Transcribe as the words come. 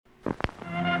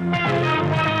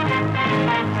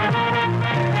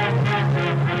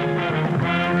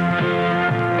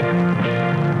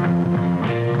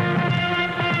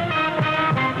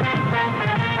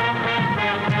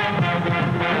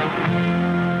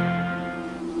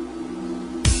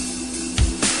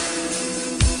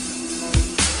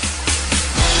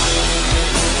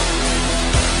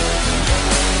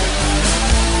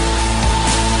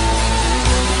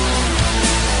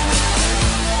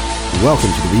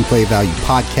welcome to the Replay Value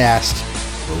Podcast,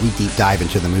 where we deep dive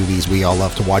into the movies we all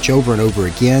love to watch over and over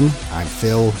again. I'm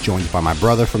Phil, joined by my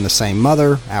brother from the same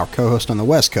mother, our co-host on the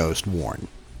West Coast, Warren.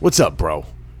 What's up, bro?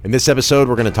 In this episode,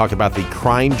 we're going to talk about the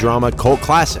crime drama cult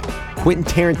classic, Quentin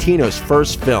Tarantino's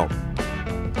first film,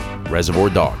 Reservoir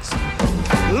Dogs.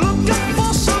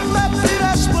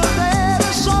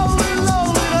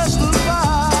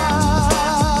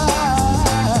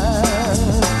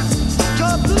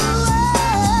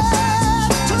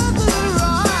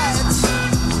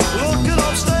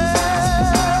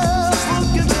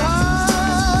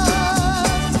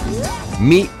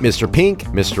 Meet Mr. Pink,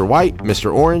 Mr. White,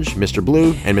 Mr. Orange, Mr.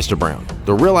 Blue, and Mr. Brown.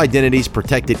 Their real identities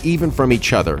protected even from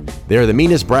each other. They are the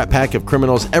meanest brat pack of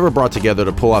criminals ever brought together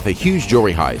to pull off a huge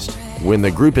jewelry heist. When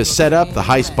the group is set up, the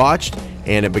heist botched,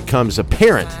 and it becomes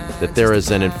apparent that there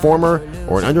is an informer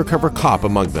or an undercover cop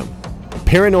among them.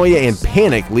 Paranoia and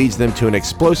panic leads them to an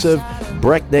explosive,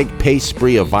 breakneck pace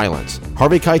spree of violence.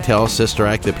 Harvey Keitel, Sister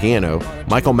Act the piano,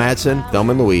 Michael Madsen,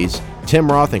 Thelma and Louise, Tim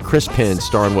Roth, and Chris Penn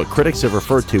star in what critics have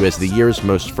referred to as the year's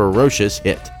most ferocious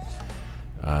hit.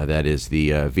 That is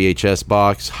the VHS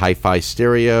box, hi-fi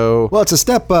stereo. Well, it's a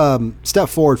step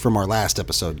forward from our last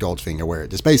episode, Goldfinger, where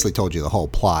it just basically told you the whole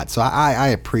plot. So I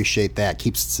appreciate that.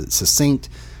 Keeps it succinct,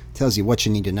 tells you what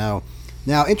you need to know.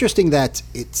 Now, interesting that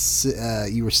it's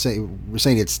you were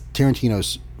saying it's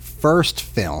Tarantino's first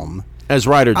film As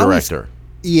writer-director.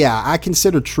 I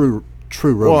consider True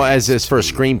Romance. Well, as his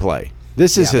first screenplay.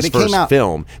 This is his first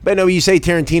film. But no, you say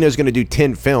Tarantino's going to do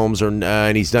 10 films,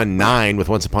 and he's done 9 with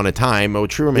Once Upon a Time. Oh,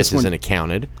 True Romance isn't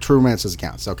accounted. True Romance is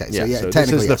accounted. Okay, so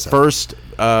technically this is the first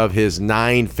of his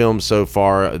 9 films so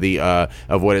far,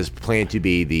 of what is planned to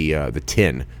be the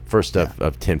 10. First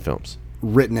of 10 films.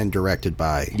 Written and directed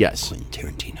by Quentin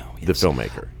Tarantino. Yes. The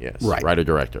filmmaker, yes. Right.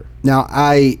 Writer-director. Now,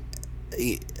 I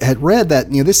had read that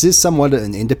this is somewhat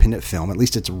an independent film. At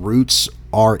least its roots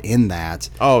are in that.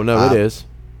 Oh, no, it is.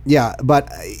 Yeah, but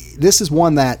this is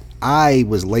one that I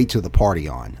was late to the party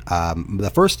on.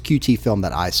 The first QT film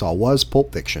that I saw was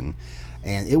Pulp Fiction,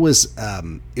 and it was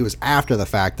after the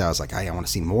fact that I was like, I want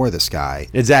to see more of this guy.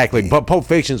 Exactly, but Pulp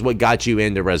Fiction is what got you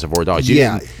into Reservoir Dogs.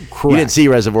 Correct. You didn't see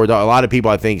Reservoir Dogs. A lot of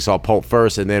people, I think, saw Pulp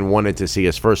first and then wanted to see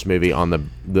his first movie on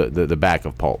the back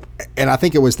of Pulp. And I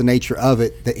think it was the nature of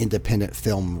it, the independent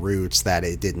film roots, that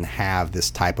it didn't have this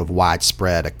type of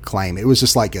widespread acclaim. It was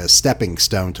just like a stepping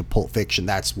stone to Pulp Fiction.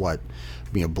 That's what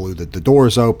blew the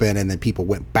doors open, and then people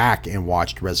went back and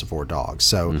watched Reservoir Dogs.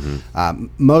 So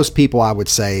most people, I would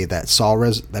say, that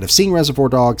have seen Reservoir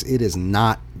Dogs, it is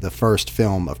not the first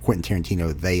film of Quentin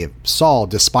Tarantino they saw,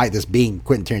 despite this being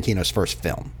Quentin Tarantino's first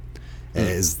film.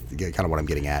 Is kind of what I'm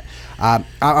getting at.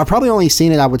 I've probably only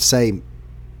seen it, I would say,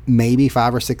 maybe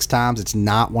 5 or 6 times. It's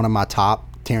not one of my top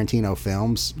Tarantino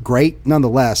films. Great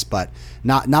nonetheless, but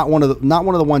not one of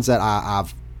the ones that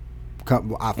I've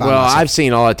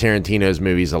seen all of Tarantino's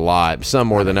movies a lot, some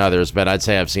more than others, but I'd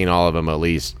say I've seen all of them at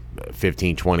least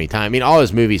 15, 20 times. I mean, all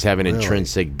his movies have an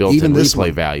intrinsic built-in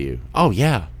replay value. Oh,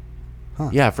 yeah. Huh.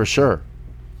 Yeah, for sure.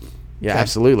 Yeah,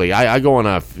 absolutely. I go on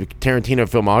a Tarantino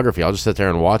filmography. I'll just sit there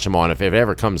and watch them on. If it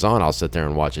ever comes on, I'll sit there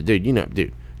and watch it. Dude,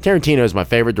 Tarantino is my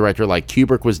favorite director. Like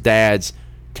Kubrick was Dad's,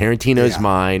 Tarantino's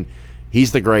mine.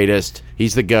 He's the greatest.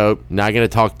 He's the GOAT. Not going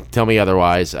to tell me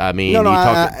otherwise. I mean,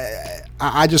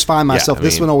 I just find myself,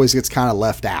 this one always gets kind of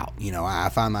left out. I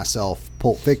find myself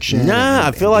Pulp Fiction.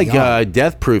 I feel like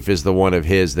Death Proof is the one of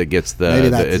his that gets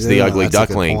the Ugly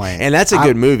Duckling. And that's a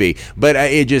good movie. But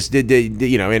it just did,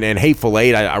 and Hateful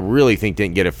Eight, I really think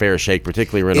didn't get a fair shake,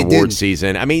 particularly in award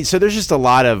season. I mean, so there's just a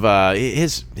lot of,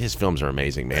 his films are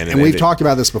amazing, man. And we've talked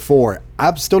about this before.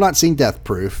 I've still not seen Death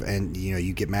Proof, and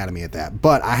you get mad at me at that.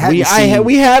 But I haven't seen...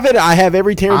 We have it. I have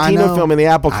every Tarantino film in the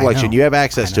Apple collection. You have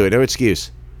access to it. No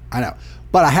excuse. I know.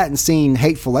 But I hadn't seen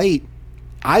Hateful Eight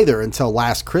either until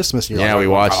last Christmas. We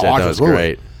watched it. That was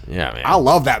great. Yeah, man. I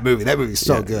love that movie. That movie's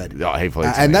so good. Oh, Hateful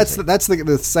Eight's and amazing. that's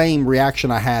the same reaction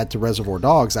I had to Reservoir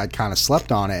Dogs. I'd kind of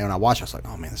slept on it, and when I watched it, I was like,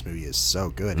 oh man, this movie is so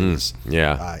good.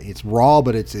 It's raw,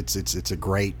 but it's a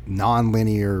great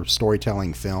non-linear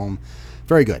storytelling film.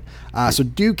 Very good. So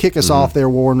do kick us off there,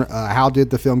 Warren. How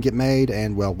did the film get made?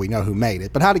 And, well, we know who made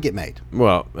it, but how did it get made?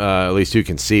 Well, at least who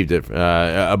conceived it.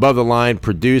 Above the Line,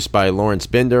 produced by Lawrence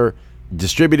Bender,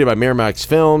 distributed by Miramax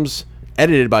Films,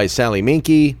 edited by Sally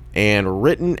Minky, and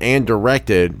written and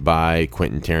directed by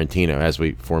Quentin Tarantino. As we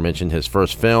aforementioned, his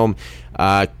first film.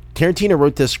 Tarantino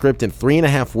wrote this script in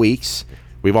 3.5 weeks.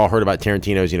 We've all heard about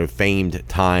Tarantino's, famed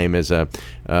time as a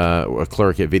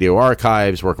clerk at Video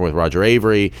Archives, working with Roger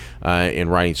Avary in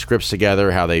writing scripts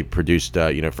together. How they produced,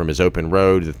 from his Open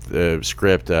Road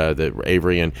script that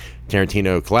Avary and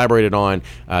Tarantino collaborated on.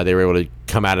 They were able to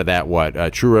come out of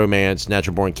that, True Romance,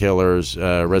 Natural Born Killers,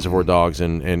 Reservoir Dogs,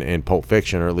 and Pulp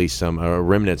Fiction, or at least some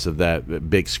remnants of that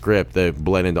big script that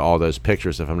bled into all those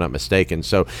pictures, if I'm not mistaken.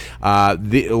 So a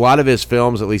lot of his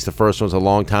films, at least the first one, was a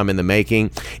long time in the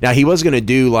making. Now, he was going to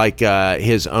do like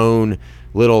his own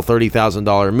little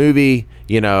 $30,000 movie,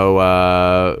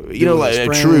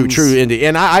 like true indie.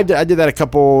 And I did that a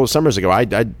couple summers ago. I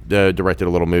directed a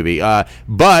little movie,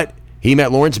 but he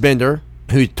met Lawrence Bender,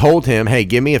 who told him, hey,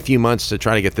 give me a few months to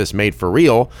try to get this made for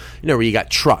real, where you got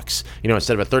trucks.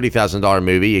 Instead of a $30,000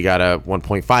 movie, you got a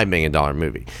 $1.5 million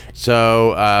movie.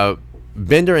 So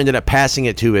Bender ended up passing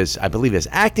it to his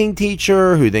acting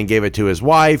teacher, who then gave it to his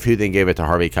wife, who then gave it to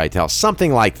Harvey Keitel,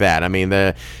 something like that. I mean,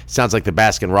 sounds like the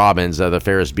Baskin Robbins, the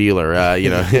Ferris Bueller.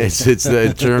 It's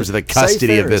in terms of the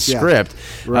custody of this script.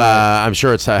 Right. I'm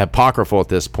sure it's apocryphal at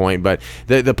this point, but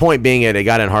the point being, it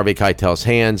got in Harvey Keitel's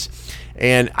hands.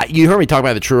 And you heard me talk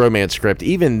about the True Romance script.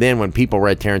 Even then, when people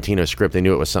read Tarantino's script, they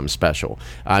knew it was something special.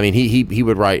 I mean, he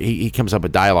would write. He comes up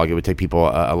with dialogue. It would take people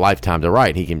a lifetime to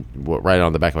write. He can write it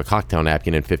on the back of a cocktail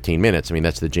napkin in 15 minutes. I mean,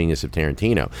 that's the genius of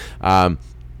Tarantino.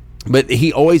 But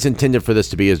he always intended for this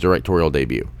to be his directorial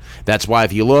debut. That's why,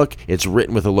 if you look, it's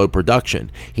written with a low production.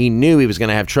 He knew he was going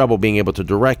to have trouble being able to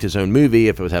direct his own movie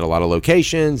if it had a lot of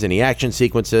locations, any action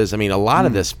sequences. I mean, a lot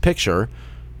of this picture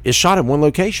is shot in one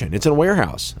location. It's in a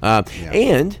warehouse.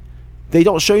 And they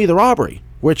don't show you the robbery,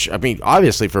 which, I mean,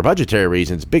 obviously for budgetary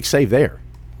reasons, big save there.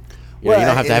 You don't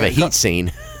have to have a heat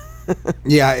scene.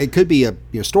 Yeah, it could be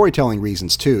storytelling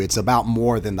reasons too. It's about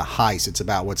more than the heist. It's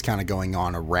about what's kind of going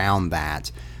on around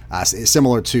that. It's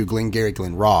similar to Glengarry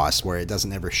Glen Ross, where it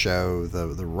doesn't ever show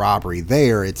the robbery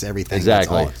there. It's everything.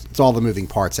 Exactly. It's all the moving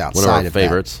parts outside One of our of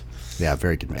favorites. That. Yeah,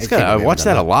 very good. I watched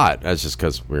that a lot. That's just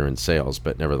because we were in sales,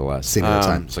 but nevertheless. Seen it all the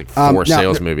time. It's like four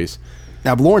sales movies.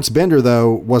 Now, Lawrence Bender,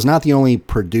 though, was not the only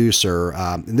producer.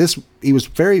 He was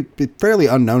fairly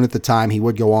unknown at the time. He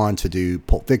would go on to do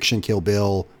Pulp Fiction, Kill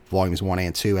Bill, Volumes 1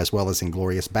 and 2, as well as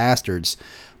Inglourious Bastards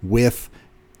with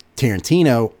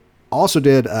Tarantino. Also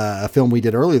did a film we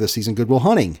did earlier this season, Good Will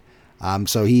Hunting.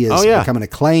 So he has become an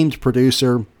acclaimed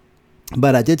producer.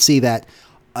 But I did see that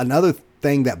another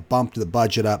thing that bumped the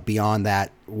budget up beyond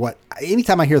that.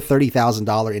 Anytime I hear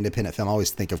 $30,000 independent film, I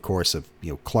always think, of course, of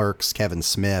Clerks, Kevin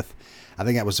Smith. I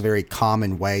think that was a very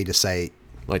common way to say,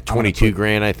 like 22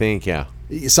 grand, I think,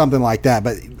 something like that.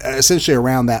 But essentially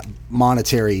around that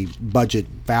monetary budget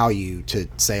value to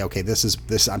say, okay,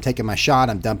 this. I'm taking my shot.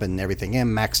 I'm dumping everything in,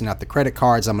 maxing out the credit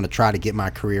cards. I'm going to try to get my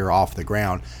career off the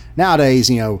ground. Nowadays,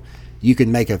 you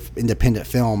can make an independent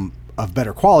film of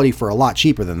better quality for a lot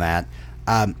cheaper than that.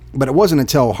 But it wasn't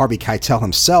until Harvey Keitel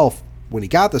himself, when he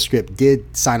got the script,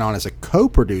 did sign on as a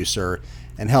co-producer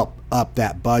and help up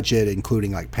that budget,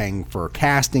 including like paying for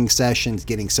casting sessions,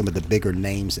 getting some of the bigger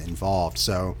names involved.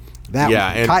 So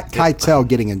Keitel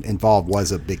getting involved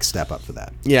was a big step up for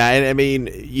that. Yeah, and I mean,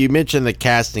 you mentioned the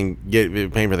casting,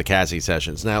 paying for the casting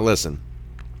sessions. Now, listen,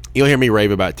 you'll hear me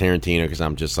rave about Tarantino because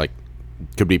I'm just like,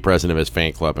 could be president of his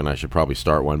fan club, and I should probably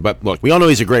start one. But look, we all know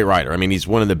he's a great writer. I mean, he's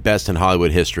one of the best in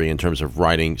Hollywood history in terms of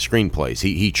writing screenplays.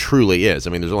 He truly is. I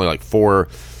mean, there's only like 4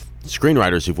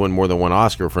 screenwriters who've won more than one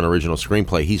Oscar for an original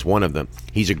screenplay. He's one of them.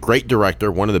 He's a great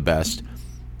director, one of the best,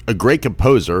 a great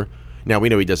composer. Now, we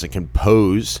know he doesn't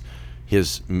compose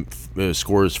his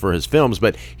scores for his films,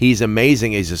 but he's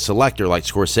amazing as a selector like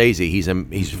Scorsese.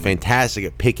 He's fantastic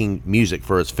at picking music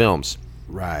for his films.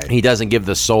 Right. He doesn't give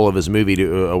the soul of his movie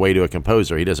away to a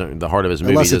composer. He doesn't. The heart of his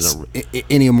movie doesn't.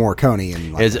 Ennio Morricone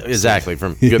and exactly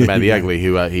from Good, the Bad, the Ugly,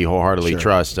 who he wholeheartily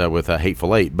trusts with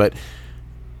Hateful Eight. But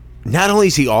not only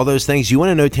is he all those things, you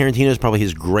want to know Tarantino's probably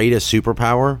his greatest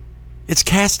superpower? It's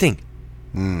casting.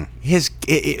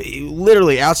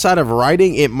 Literally outside of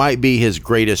writing, it might be his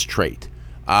greatest trait.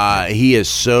 He is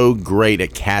so great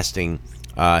at casting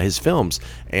his films.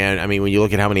 And I mean, when you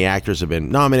look at how many actors have been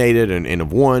nominated and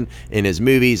have won in his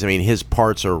movies, I mean, his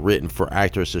parts are written for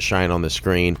actors to shine on the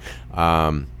screen.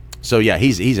 So yeah,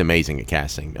 he's amazing at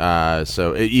casting.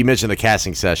 So you mentioned the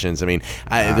casting sessions. I mean,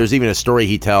 there's even a story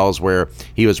he tells where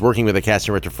he was working with a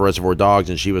casting director for Reservoir Dogs,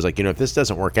 and she was like, if this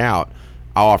doesn't work out,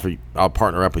 I'll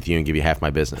partner up with you and give you half my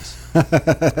business.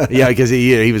 Yeah, because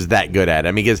he was that good at it.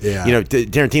 I mean, because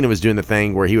Tarantino was doing the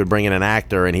thing where he would bring in an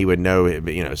actor and he would know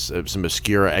some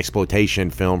obscure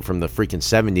exploitation film from the freaking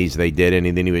 70s they did,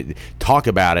 and then he would talk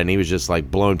about it, and he was just like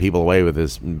blowing people away with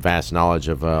his vast knowledge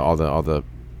of all the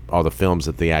films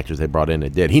that the actors they brought in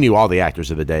did. He knew all the actors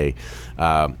of the day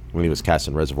when he was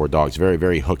casting Reservoir Dogs. Very,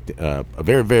 very hooked,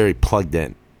 very, very plugged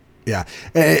in. Yeah,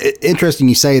 interesting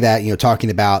you say that. Talking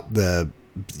about the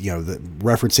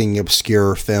referencing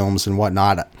obscure films and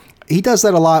whatnot. he does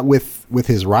that a lot with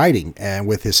his writing and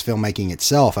with his filmmaking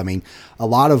itself. I mean, a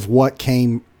lot of what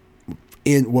came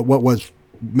in, what was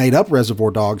made up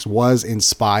Reservoir Dogs was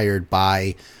inspired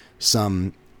by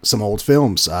some old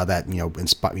films that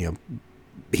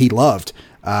he loved.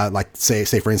 Like say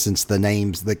for instance, the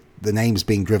names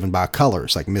being driven by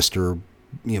colors, like Mr.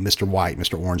 White,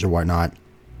 Mr. Orange, or whatnot.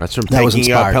 That's from Taking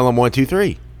Pelham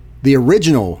 1-2-3. The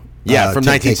original. Yeah, from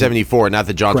 1974, not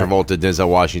the John Travolta, Denzel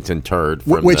Washington turd.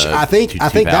 From which I think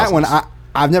that one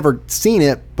I've never seen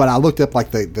it, but I looked up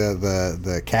like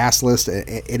the cast list, and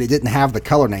it didn't have the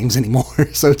color names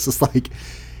anymore. So it's just like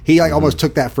he almost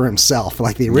took that for himself.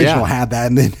 Like the original had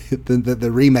that, and then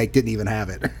the remake didn't even have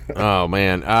it. Oh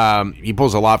man, he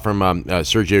pulls a lot from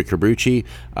Sergio Corbucci,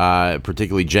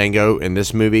 particularly Django in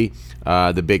this movie.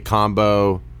 The Big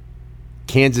Combo,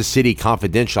 Kansas City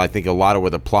Confidential. I think a lot of where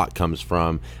the plot comes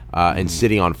from, and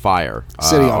City on Fire.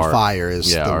 City on Fire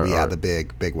is the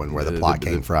big one where the plot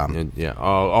came from.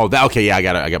 Okay. I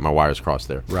got my wires crossed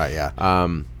there. Right.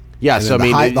 Yeah. So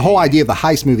the whole idea of the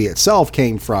heist movie itself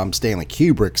came from Stanley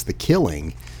Kubrick's The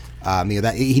Killing.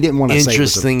 That he didn't want to say.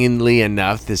 Interestingly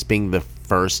enough, this being the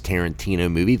first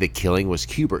Tarantino movie, The Killing was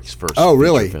Kubrick's first. Oh,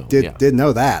 really? Film. Didn't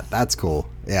know that. That's cool.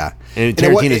 Yeah. And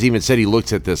Tarantino's even said he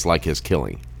looks at this like his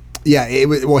Killing. Yeah,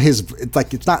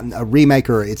 it's not a remake,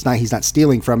 or he's not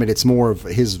stealing from it. It's more of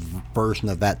his version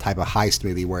of that type of heist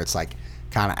movie where it's like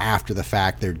kind of after the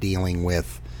fact they're dealing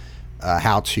with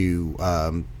how to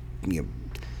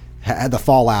had the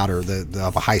fallout or of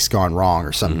a heist gone wrong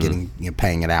or something, getting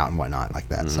paying it out and whatnot like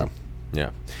that. So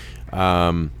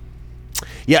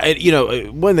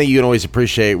one thing you can always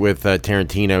appreciate with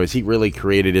Tarantino is he really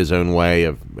created his own way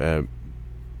of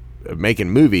making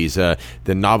movies, the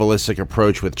novelistic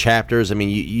approach with chapters. I mean,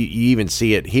 you even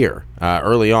see it here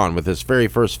early on with his very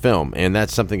first film, and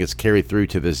that's something that's carried through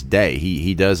to this day.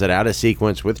 He does it out of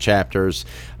sequence with chapters.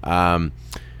 Of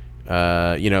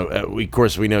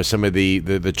course, we know some of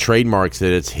the trademarks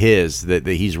that it's his, that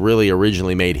he's really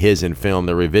originally made his in film.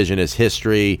 The revisionist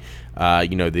history, the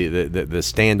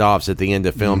standoffs at the end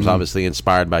of films, obviously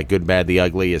inspired by Good, Bad, the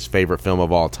Ugly, his favorite film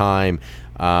of all time.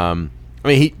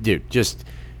 Just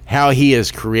how he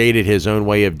has created his own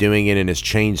way of doing it and has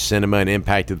changed cinema and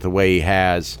impacted the way he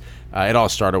has. It all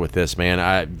started with this, man.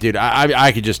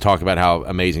 I could just talk about how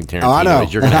amazing Tarantino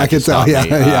is. You're gonna have to stop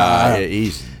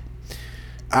me.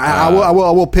 I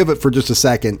will pivot for just a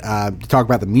second to talk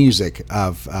about the music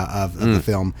of the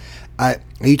film.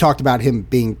 You talked about him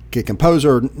being a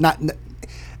composer,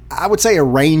 I would say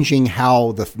arranging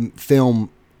how the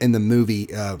film and the movie,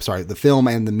 the film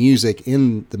and the music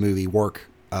in the movie work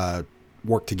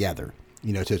together,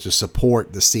 to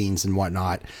support the scenes and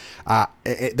whatnot.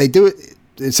 They do it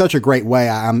in such a great way.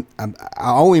 I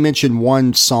only mentioned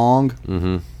one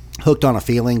song, "Hooked on a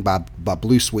Feeling" by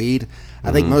Blue Swede.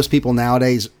 I think most people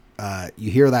nowadays, you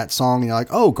hear that song and you're like,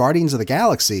 oh, Guardians of the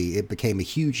Galaxy. It became a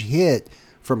huge hit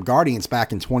from Guardians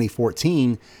back in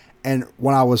 2014. And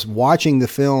when I was watching the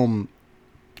film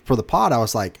for the pod, I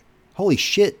was like, holy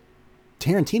shit,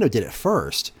 Tarantino did it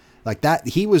first. Like that,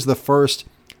 he was the first.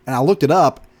 And I looked it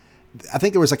up. I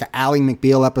think there was like an Ally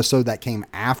McBeal episode that came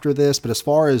after this. But as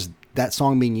far as that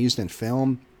song being used in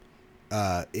film,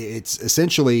 it's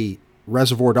essentially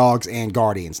Reservoir Dogs and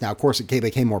Guardians. Now, of course, it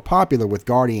became more popular with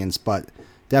Guardians, but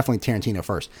definitely Tarantino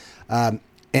first. And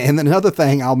then another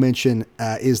thing I'll mention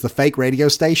is the fake radio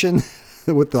station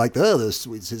with the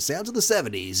sounds of the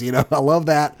 70s. I love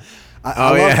that.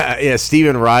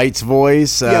 Stephen Wright's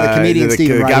voice. The comedian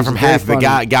Stephen Wright.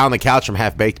 The guy on the couch from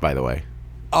Half Baked, by the way.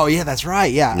 Oh yeah, that's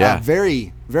right. Yeah.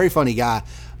 Very, very funny guy.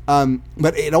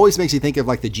 But it always makes you think of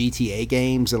like the GTA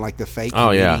games and like the fake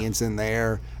comedians in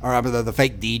there, or the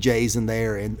fake DJs in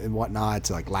there and whatnot,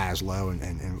 like Laszlo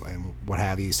and what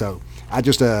have you. So I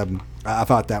just I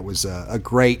thought that was a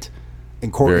great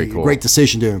great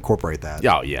decision to incorporate that.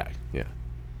 Oh yeah.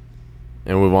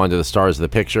 And we'll move on to the stars of the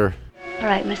picture. All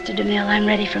right, Mr. DeMille, I'm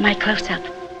ready for my close-up.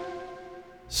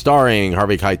 Starring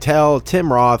Harvey Keitel,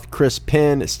 Tim Roth, Chris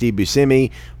Penn, Steve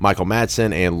Buscemi, Michael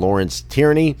Madsen, and Lawrence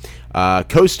Tierney.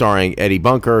 Co-starring Eddie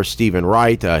Bunker, Stephen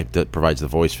Wright, that provides the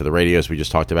voice for the radios we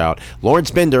just talked about.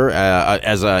 Lawrence Bender,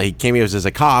 he cameos as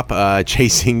a cop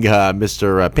chasing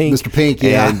Mr. Pink. Mr. Pink,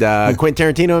 yeah. And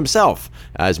Quentin Tarantino himself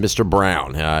as Mr.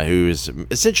 Brown, who's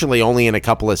essentially only in a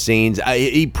couple of scenes.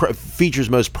 He features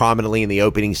most prominently in the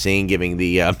opening scene, giving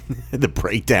the the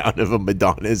breakdown of a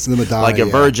Madonna's Like a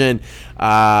Virgin.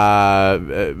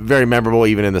 Very memorable,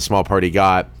 even in the small part he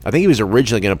got. I think he was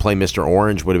originally going to play Mr.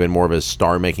 Orange, would have been more of a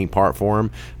star-making part for him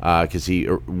because he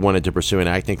wanted to pursue an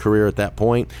acting career at that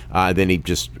point. Then he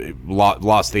just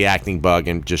lost the acting bug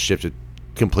and just shifted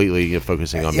completely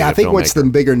focusing on being I think a once filmmaker. the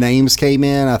bigger names came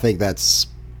in, I think that's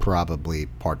probably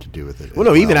part to do with it. Well,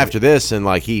 no, even after this, and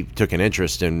like he took an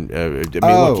interest in. I mean,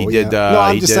 look, he did. No,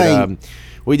 I'm just saying.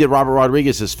 We did Robert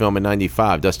Rodriguez's film in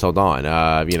 '95, Dust Till Dawn.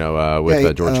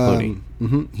 With George Clooney.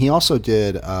 Mm-hmm. He also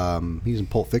did. He was in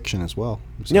Pulp Fiction as well.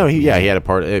 So, No, he had a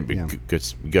part.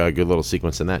 Good little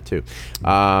sequence in that too.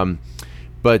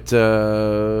 But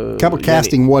couple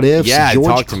casting what ifs. Yeah,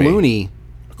 George Clooney.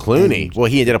 Well,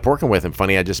 he ended up working with him.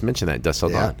 Funny, I just mentioned that. Dust Till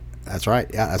Dawn. That's right.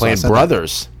 Yeah, that's playing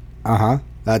brothers.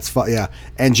 That's fun. Yeah,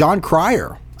 and John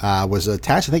Cryer was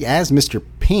attached, I think, as Mr.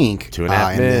 Pink.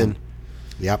 2.5 Men.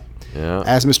 Yep. Yeah.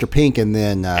 As Mr. Pink, and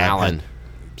then Alan.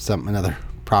 Another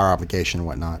prior obligation and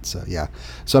whatnot. So yeah.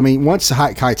 So I mean, once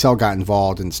Keitel got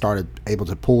involved and started able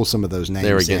to pull some of those names,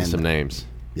 they were getting some names.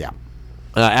 Yeah.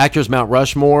 Actors Mount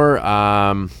Rushmore.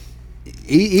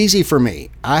 Easy for me.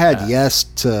 I had yes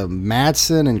to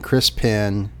Madsen and Chris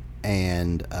Penn,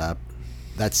 and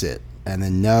that's it. And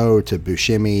then no to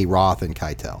Buscemi, Roth, and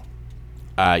Keitel.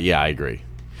 Yeah, I agree.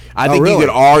 I think really? you could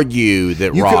argue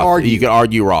that You Roth. could argue- You could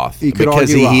argue Roth You could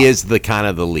because argue he Roth. is the kind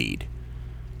of the lead.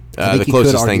 I think The you could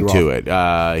closest thing argue to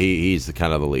it. He's the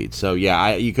kind of the lead. So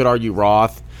yeah, you could argue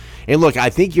Roth. And look, I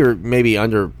think you're maybe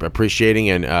underappreciating,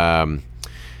 and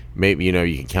maybe you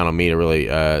can count on me to really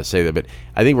say that. But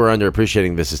I think we're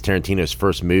underappreciating this is Tarantino's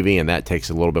first movie, and that takes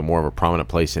a little bit more of a prominent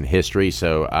place in history.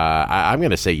 So I'm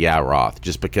going to say Roth,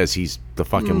 just because he's the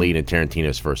fucking lead in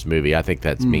Tarantino's first movie. I think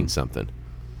that means something.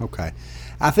 Okay.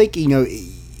 I think,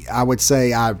 I would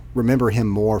say I remember him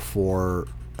more for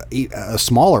a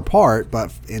smaller part,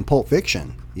 but in Pulp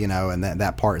Fiction, and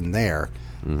that part in there.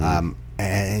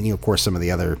 And of course, some of the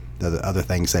other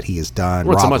things that he has done.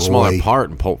 Well, it's a Rob much Roy. smaller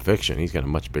part in Pulp Fiction. He's got a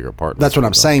much bigger part. That's what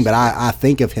I'm saying, but I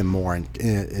think of him more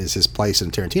as his place in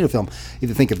a Tarantino film.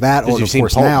 Either think of that, or you've of seen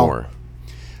course Pulp now. more.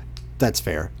 That's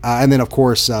fair. And then of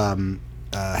course,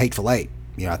 Hateful Eight.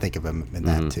 I think of him in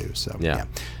that too. So Yeah.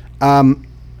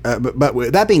 But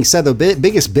with that being said, the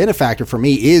biggest benefactor for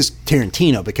me is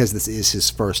Tarantino, because this is his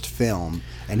first film,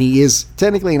 and he is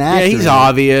technically an actor. Yeah, he's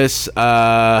obvious.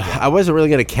 I wasn't really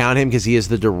going to count him because he is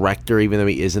the director, even though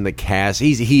he is in the cast.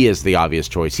 He is the obvious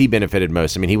choice. He benefited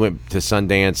most. I mean, he went to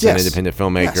Sundance, an independent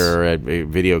filmmaker, a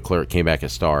video clerk, came back a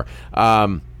star. You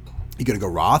going to go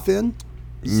Roth in?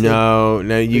 No,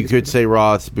 you could say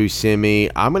Roth, Buscemi.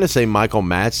 I'm going to say Michael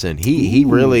Madsen. He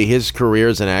really, his career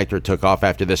as an actor took off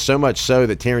after this, so much so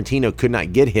that Tarantino could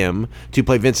not get him to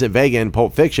play Vincent Vega in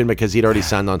Pulp Fiction because he'd already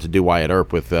signed on to do Wyatt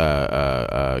Earp with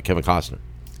Kevin Costner.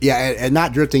 Yeah, and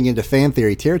not drifting into fan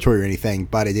theory territory or anything,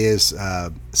 but it is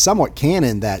somewhat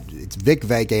canon that it's Vic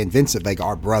Vega and Vincent Vega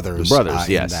are brothers. Yes.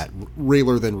 In that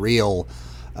realer than real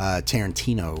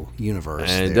Tarantino universe.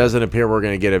 And it doesn't appear we're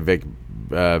going to get a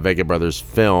Vega Brothers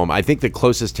film. I think the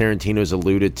closest Tarantino's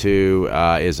alluded to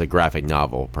is a graphic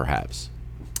novel, perhaps.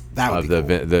 That would of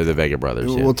be the Vega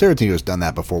Brothers. Well, Tarantino's done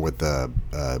that before with the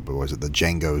was it the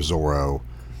Django Zorro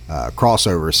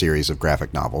crossover series of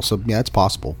graphic novels. So yeah, it's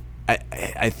possible.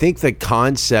 I think the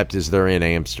concept is they're in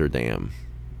Amsterdam.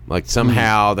 Like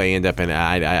somehow they end up in.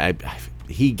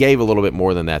 He gave a little bit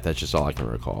more than that. That's just all I can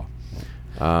recall.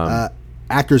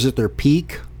 Actors at their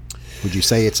peak. Would you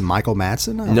say it's Michael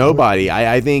Madsen? Nobody.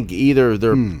 I think either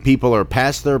their people are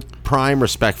past their prime,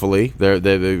 respectfully.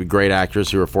 They're great actors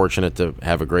who are fortunate to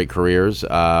have a great careers,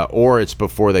 or it's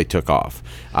before they took off.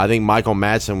 I think Michael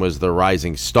Madsen was the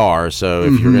rising star. So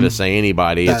if you're going to say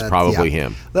anybody, it's probably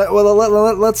him. Well,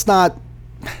 let's not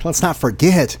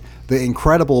forget the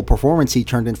incredible performance he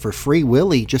turned in for Free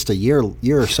Willy just a year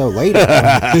or so later.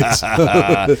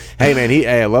 Hey man,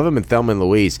 I love him in Thelma and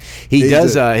Louise. He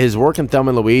does his work in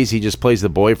Thelma and Louise. He just plays the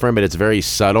boyfriend, but it's very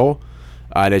subtle,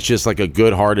 and it's just like a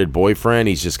good-hearted boyfriend.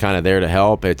 He's just kind of there to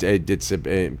help.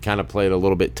 It kind of played a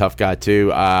little bit tough guy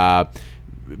too.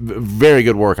 Very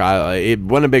good work. It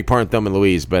wasn't a big part in Thelma and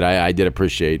Louise, but I did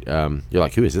appreciate. You're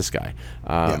like, who is this guy?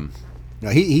 No,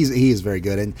 he is very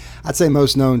good, and I'd say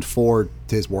most known for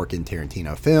his work in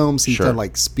Tarantino films. He's done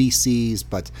like Species,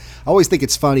 but I always think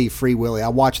it's funny. Free Willy, I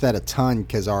watch that a ton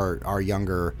because our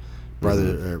younger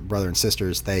brother and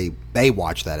sisters they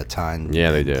watch that a ton. Yeah,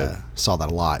 they did. Saw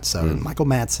that a lot. So Michael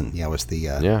Madsen, was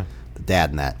the dad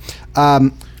in that.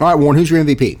 All right, Warren, who's your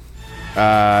MVP?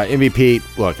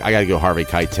 MVP, look, I gotta go Harvey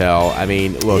Keitel. I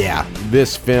mean, look,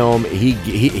 this film,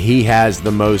 he has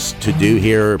the most to do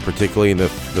here, particularly in the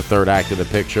third act of the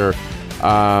picture.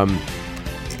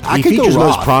 He features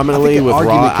most prominently with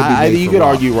Roth. You could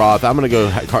argue Roth. I'm gonna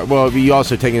go. Well, you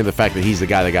also take into the fact that he's the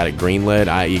guy that got it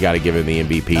greenlit. You got to give him the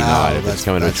MVP nod if it's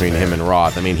coming between him and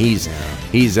Roth. I mean, he's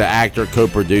an actor,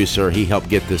 co-producer. He helped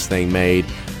get this thing made.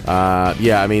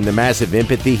 Yeah, I mean, the massive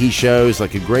empathy he shows,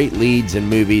 like great leads in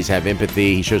movies have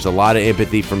empathy. He shows a lot of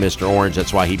empathy for Mr. Orange.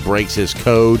 That's why he breaks his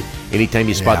code. Anytime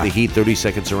you spot the heat 30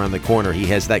 seconds around the corner, he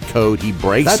has that code. He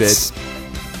breaks it.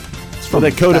 Well,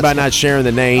 that code about not sharing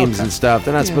the names and stuff,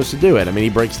 they're not supposed to do it. I mean, he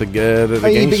breaks the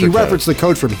gangster you code. reference the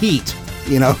code from Heat,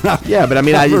 you know. Yeah, but I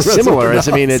mean, it's similar. I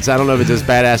don't know if it's as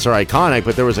badass or iconic,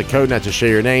 but there was a code not to share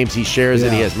your names. He shares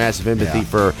it. He has massive empathy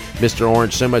for Mr.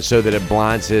 Orange, so much so that it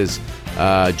blinds his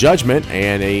judgment,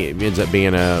 and he ends up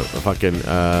being a fucking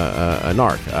a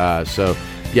narc. So,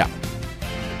 yeah.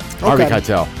 Harvey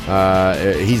Keitel.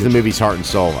 He's the movie's heart and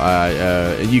soul.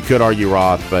 You could argue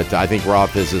Roth, but I think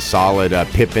Roth is a solid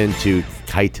Pippin to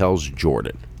Keitel's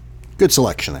Jordan. Good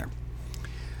selection there.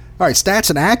 All right,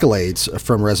 stats and accolades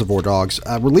from Reservoir Dogs.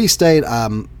 Release date,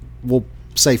 we'll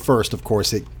say first, of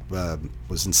course, it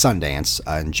was in Sundance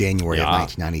in January of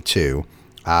 1992.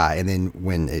 And then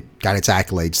when it got its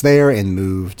accolades there and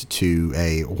moved to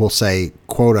a, we'll say,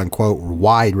 quote-unquote,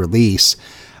 wide release,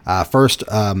 first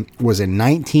was in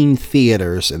 19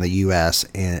 theaters in the U.S.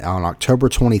 On October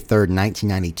 23rd,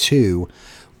 1992,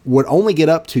 would only get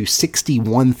up to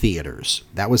 61 theaters.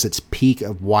 That was its peak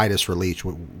of widest release,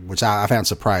 which I found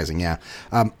surprising, yeah.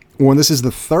 Well, this is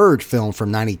the third film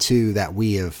from 92 that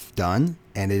we have done,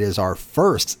 and it is our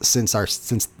first since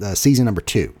season number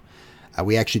 2.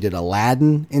 We actually did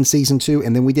Aladdin in season 2,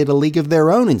 and then we did A League of Their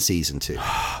Own in season 2.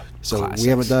 So Classics. We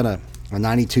haven't done a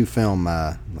 92 film.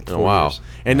 Like 4 years.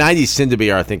 And 90s tend to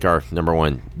be, I think, our number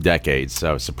one decade.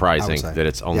 So surprising that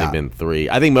it's only been 3.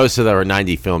 I think most of our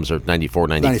 90 films are 94,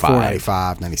 95. 94,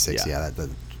 95, 96. Yeah.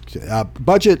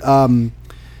 Budget,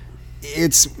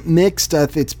 it's mixed.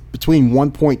 It's between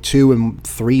 1.2 and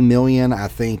 3 million. I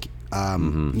think.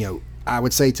 You know, I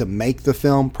would say to make the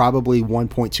film probably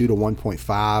 1.2 to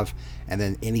 1.5, and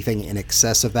then anything in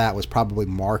excess of that was probably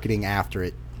marketing after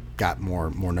it got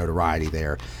more notoriety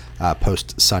there.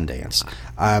 Post Sundance.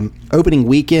 Opening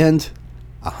weekend,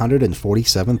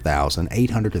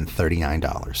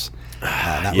 $147,839.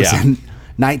 That was in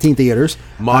 19 theaters.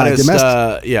 Modest,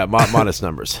 modest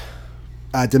numbers.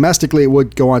 Domestically, it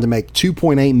would go on to make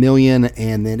 $2.8 million,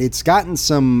 and then it's gotten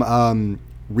some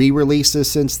re-releases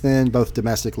since then, both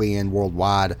domestically and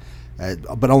worldwide,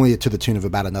 but only to the tune of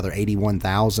about another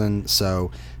 81,000. So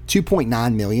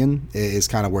 $2.9 million is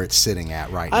kind of where it's sitting at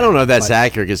right now. I don't know if that's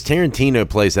accurate, because Tarantino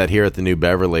plays that here at the New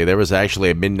Beverly. There was actually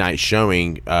a midnight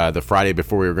showing the Friday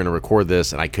before we were going to record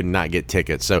this, and I could not get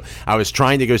tickets. So I was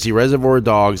trying to go see Reservoir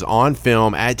Dogs on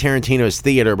film at Tarantino's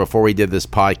theater before we did this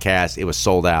podcast. It was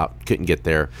sold out. Couldn't get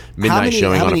there. Midnight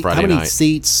showing on a Friday night. How many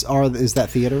seats is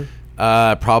that theater?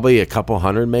 Probably a couple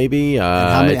hundred, maybe.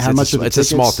 How much? It's a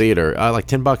small theater. Like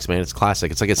 $10, man. It's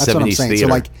classic. It's like a 70s theater. So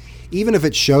like, even if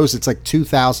it shows, it's like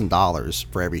 $2,000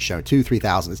 for every show,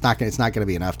 $2,000-$3,000. It's not going to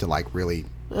be enough to like really.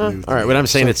 Move all right, but I'm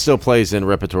saying it still plays in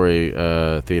repertory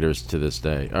theaters to this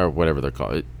day, or whatever they're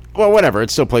called. Well, whatever.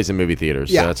 It still plays in movie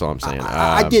theaters. Yeah, so that's all I'm saying.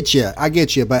 I get you.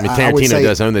 But Tarantino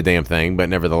does own the damn thing, but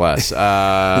nevertheless.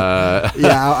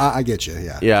 I get you.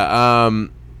 Yeah. Yeah.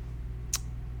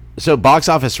 So box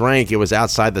office rank, it was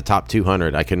outside the top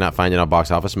 200. I could not find it on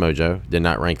Box Office Mojo. Did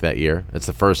not rank that year. It's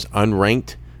the first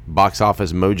unranked Box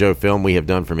Office Mojo film we have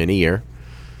done for many year.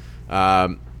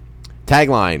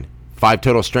 Tagline: 5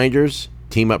 total strangers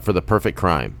team up for the perfect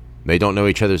crime. They don't know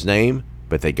each other's name,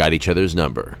 but they got each other's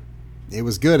number. It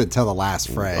was good until the last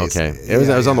phrase. Okay. It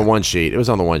was on the one sheet. It was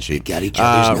on the one sheet. Got each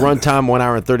other's runtime 1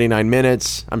 hour and 39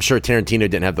 minutes. I'm sure Tarantino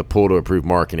didn't have the pull to approve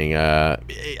marketing.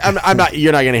 I'm not.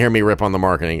 You're not going to hear me rip on the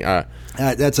marketing.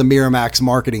 That's a Miramax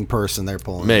marketing person they're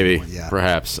pulling. Maybe.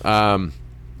 Perhaps. 1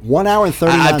 hour and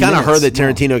 39 minutes. I've kind of heard that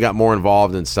Tarantino got more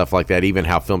involved in stuff like that, even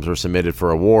how films were submitted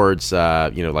for awards.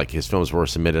 Like his films were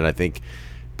submitted, I think,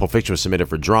 Pulp Fiction was submitted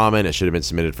for drama, and it should have been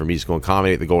submitted for musical and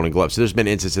comedy at the Golden Globe. So there's been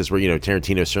instances where,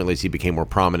 Tarantino, certainly as he became more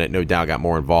prominent, no doubt got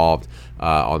more involved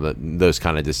on those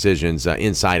kind of decisions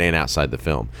inside and outside the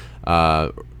film.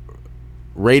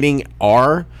 Rating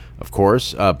R, of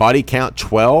course. Body count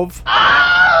 12.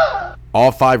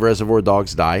 All 5 Reservoir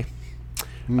Dogs die.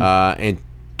 And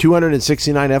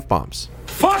 269 F-bombs.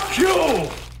 Fuck you!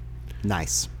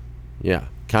 Nice. Yeah.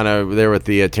 Kind of there with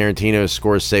the Tarantino,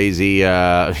 Scorsese,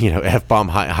 F-bomb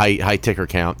high ticker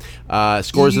count.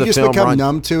 Scores of the film. You just become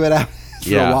numb to it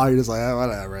after a while. You're just like,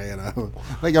 whatever,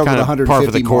 They go kind with of 150 par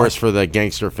for the more. course for the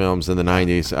gangster films in the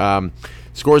 90s.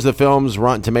 Scores of the films: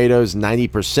 Rotten Tomatoes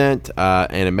 90%,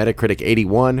 and a Metacritic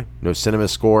 81. No cinema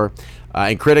score.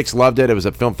 And critics loved it. It was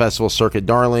a film festival circuit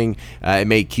darling. It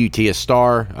made QT a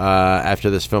star after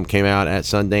this film came out at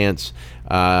Sundance,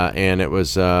 and it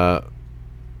was.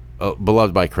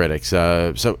 beloved by critics.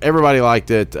 So everybody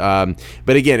liked it.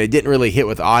 But again, it didn't really hit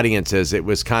with audiences. It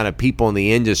was kind of people in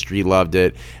the industry loved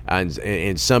it,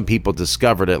 and some people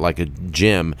discovered it like a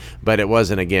gem. But it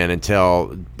wasn't, again,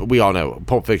 until we all know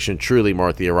Pulp Fiction truly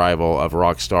marked the arrival of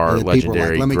rock star,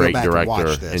 legendary, great director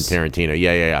in Tarantino.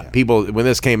 Yeah. People, when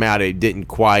this came out, it didn't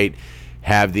quite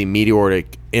have the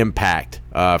meteoric impact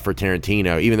for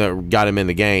Tarantino, even though it got him in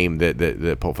the game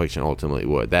that Pulp Fiction ultimately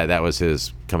would. That was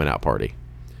his coming out party.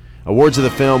 Awards of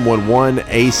the film won 1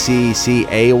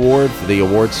 ACCA award for the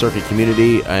award circuit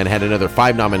community and had another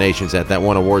 5 nominations at that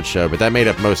one award show, but that made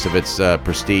up most of its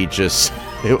prestigious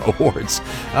awards.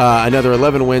 Another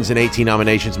 11 wins and 18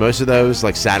 nominations, most of those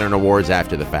like Saturn Awards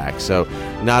after the fact, so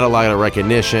not a lot of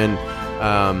recognition.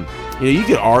 You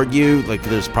could argue like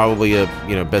there's probably a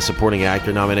Best Supporting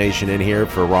Actor nomination in here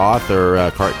for Roth or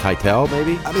Keitel,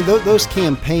 maybe. I mean, those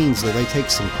campaigns, they take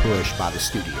some push by the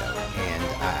studio, and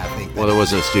I think. Well, there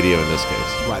wasn't a studio in this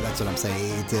case. Right, that's what I'm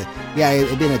saying.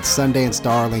 It'd been at Sundance,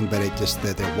 Darling, but it just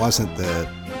that there wasn't that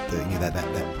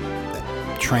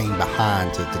train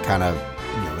behind to kind of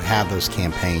have those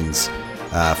campaigns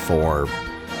for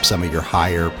some of your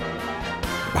higher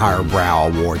brow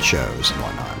award shows and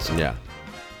whatnot. So. Yeah.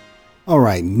 All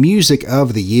right, music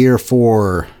of the year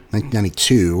for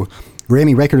 1992.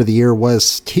 Grammy record of the year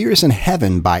was Tears in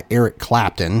Heaven by Eric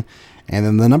Clapton. And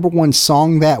then the number one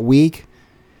song that week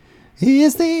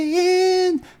is The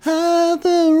End of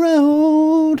the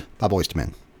Road by Boyz II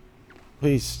Men.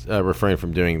 Please refrain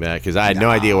from doing that because I had no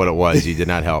idea what it was. You did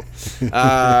not help. Think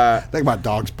about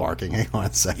dogs barking. Hang on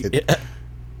a second. Yeah.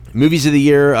 Movies of the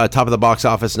year, top of the box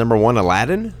office, number 1,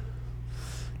 Aladdin.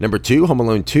 Number 2, Home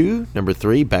Alone 2. Number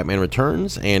 3, Batman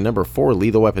Returns. And number 4,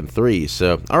 Lethal Weapon 3.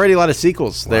 So already a lot of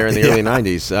sequels there in the early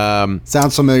 90s.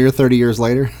 Sounds familiar 30 years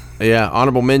later. Yeah,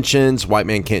 honorable mentions, White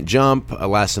Man Can't Jump,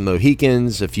 Last of the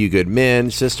Mohicans, A Few Good Men,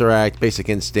 Sister Act, Basic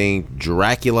Instinct,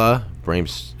 Dracula, Bram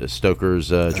Stoker's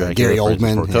Dracula. Gary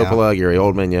Oldman. Coppola, Gary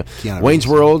Oldman, Wayne's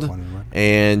World,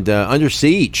 and Under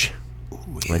Siege.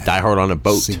 Ooh, Die Hard on a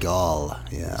Boat.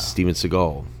 Seagal, yeah. Steven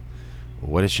Seagal.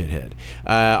 What a shithead.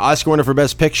 Oscar winner for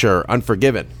Best Picture,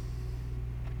 Unforgiven.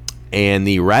 And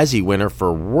the Razzie winner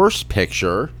for Worst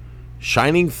Picture,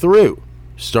 Shining Through,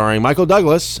 starring Michael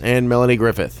Douglas and Melanie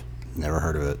Griffith. Never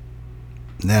heard of it.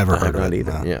 Never heard of it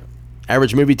either. No. Yeah.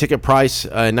 Average movie ticket price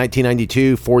in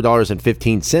 1992,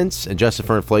 $4.15. Adjusted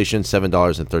for inflation,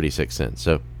 $7.36.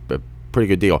 So a pretty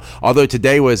good deal. Although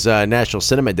today was National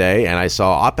Cinema Day, and I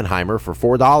saw Oppenheimer for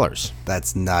 $4.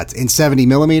 That's nuts. In 70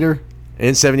 millimeter?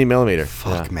 In 70 millimeter.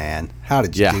 Fuck, man. How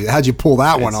did you do that? How'd you pull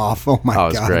that one off? Oh, my God. Oh,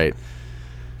 it's great.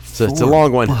 So it's a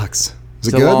long one. $4.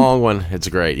 It's a long one. It's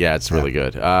great. Yeah, it's really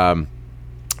good.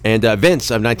 And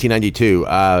events of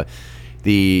 1992.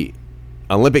 The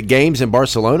Olympic Games in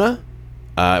Barcelona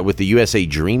with the USA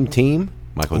Dream Team.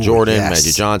 Michael Jordan,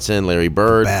 Magic Johnson, Larry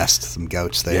Bird. Best. Some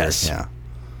goats there. Yes. Yeah.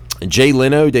 Jay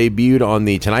Leno debuted on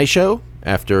The Tonight Show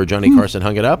after Johnny Carson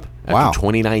hung it up after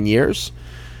 29 years.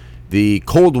 The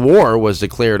Cold War was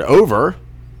declared over.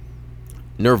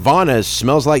 Nirvana's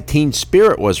Smells Like Teen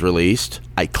Spirit was released.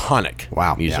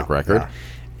 Iconic music record. Yeah.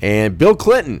 And Bill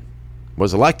Clinton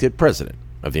was elected president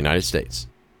of the United States.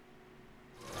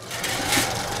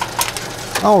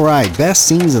 All right, best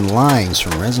scenes and lines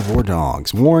from Reservoir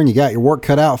Dogs. Warren, you got your work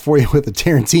cut out for you with the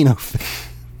Tarantino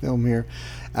film here.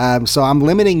 So I'm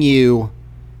limiting you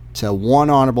to one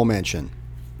honorable mention.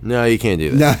 No, you can't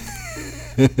do that.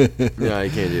 No, you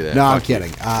can't do that. No, I'm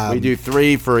kidding. We do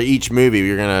 3 for each movie.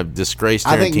 You're going to disgrace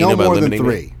Tarantino I think no by more than limiting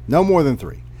 3. me? No more than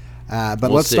 3.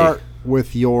 But let's start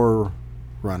with your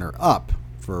runner-up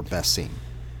for best scene.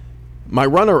 My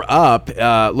runner-up,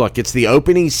 look, it's the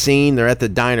opening scene. They're at the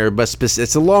diner, but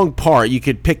it's a long part. You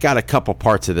could pick out a couple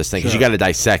parts of this thing because you got to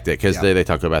dissect it because they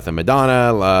talk about the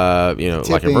Madonna,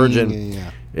 tipping, like a virgin.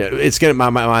 Yeah. It's gonna. My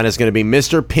mind is going to be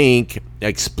Mr. Pink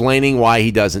explaining why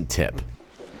he doesn't tip.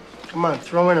 Come on,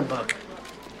 throw in a buck.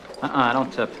 I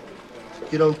don't tip.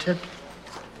 You don't tip?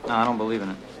 No, I don't believe in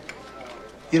it.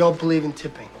 You don't believe in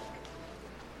tipping?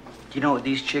 You know what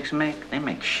these chicks make? They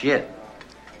make shit.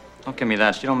 Don't give me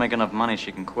that. She don't make enough money,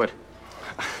 she can quit.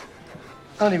 I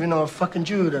don't even know a fucking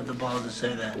Jew would have the balls to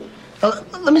say that. Now,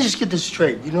 let me just get this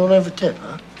straight. You don't ever tip,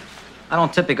 huh? I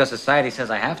don't tip because society says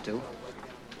I have to.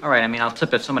 All right, I mean, I'll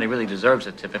tip if somebody really deserves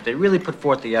a tip. If they really put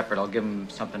forth the effort, I'll give them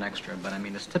something extra. But, I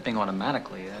mean, it's tipping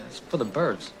automatically. It's for the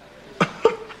birds.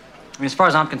 I mean, as far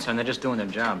as I'm concerned, they're just doing their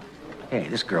job. Hey,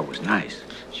 this girl was nice.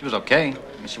 She was okay.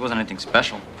 I mean, she wasn't anything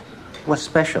special. What's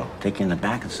special? Take you in the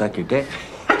back and suck your dick?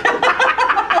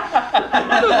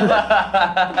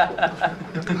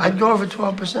 I'd go over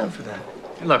 12% for that.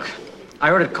 Hey, look, I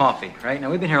ordered coffee, right?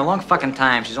 Now, we've been here a long fucking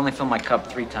time. She's only filled my cup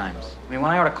 3 times. I mean,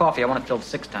 when I order coffee, I want it filled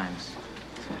 6 times.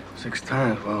 6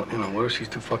 times? Well, what if she's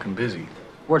too fucking busy?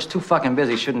 Words too fucking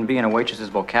busy shouldn't be in a waitress's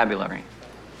vocabulary.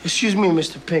 Excuse me,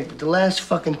 Mr. Pink, but the last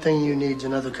fucking thing you need is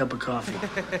another cup of coffee.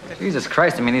 Jesus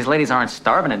Christ, I mean, these ladies aren't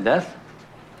starving to death.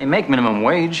 They make minimum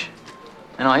wage.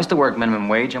 I know, I used to work minimum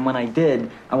wage, and when I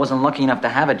did, I wasn't lucky enough to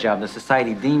have a job that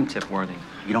society deemed tip-worthy.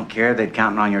 You don't care they're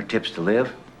counting on your tips to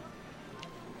live?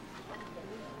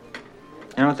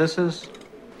 You know what this is?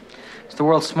 It's the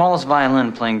world's smallest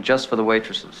violin playing just for the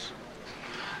waitresses.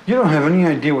 You don't have any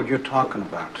idea what you're talking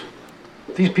about.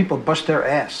 These people bust their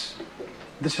ass.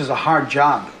 This is a hard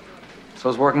job. So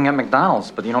is working at McDonald's,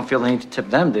 but you don't feel the need to tip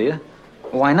them, do you?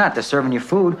 Well, why not? They're serving you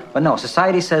food. But no,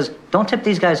 society says, don't tip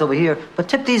these guys over here, but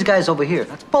tip these guys over here.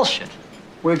 That's bullshit.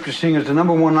 Waitressing is the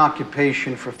 #1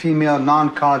 occupation for female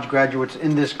non-college graduates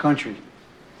in this country.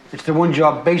 It's the one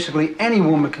job basically any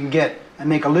woman can get and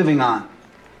make a living on.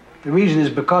 The reason is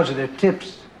because of their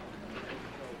tips.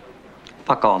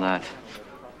 Fuck all that.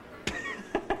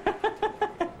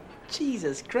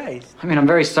 Jesus Christ. I mean, I'm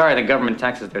very sorry the government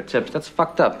taxes their tips. That's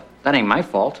fucked up. That ain't my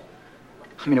fault.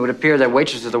 I mean, it would appear that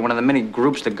waitresses are one of the many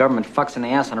groups the government fucks in the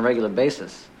ass on a regular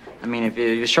basis. I mean, if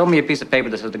you show me a piece of paper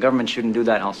that says the government shouldn't do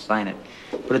that, I'll sign it.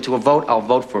 Put it to a vote, I'll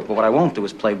vote for it. But what I won't do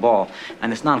is play ball.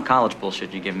 And this non-college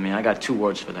bullshit you're giving me, I got 2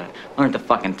 words for that. Learn to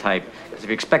fucking type. Because if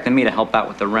you're expecting me to help out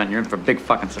with the rent, you're in for a big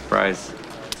fucking surprise.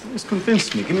 Just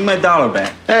convince me. Give me my $1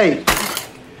 back. Hey,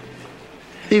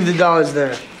 leave the dollars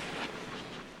there.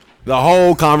 The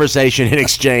whole conversation and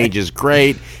exchange is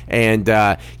great, and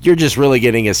you're just really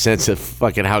getting a sense of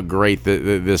fucking how great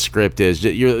the script is.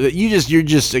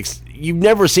 You've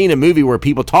never seen a movie where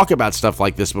people talk about stuff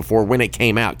like this before when it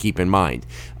came out. Keep in mind,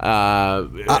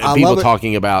 people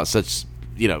talking about such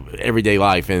everyday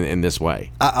life in this way.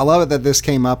 I love it that this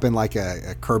came up in like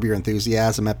a Curb Your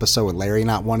Enthusiasm episode with Larry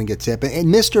not wanting a tip,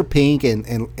 and Mr. Pink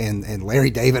and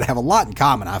Larry David have a lot in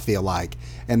common. I feel like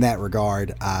in that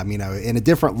regard, in a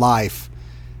different life,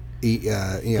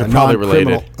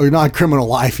 non-criminal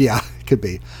life, yeah, it could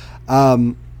be.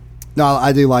 No,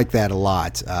 I do like that a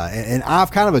lot, and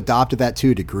I've kind of adopted that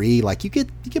to a degree. Like you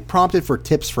get prompted for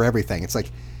tips for everything. It's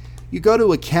like you go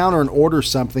to a counter and order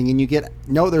something, and you get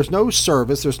there's no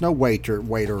service, there's no waiter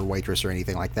or waitress or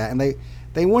anything like that, and they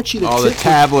want you to. Oh, tip the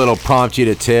tablet will prompt you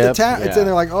to tip. It's in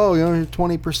there like 20%,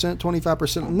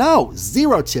 25%. No,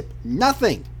 0 tip,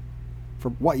 nothing. For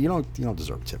what? You don't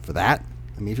deserve a tip for that.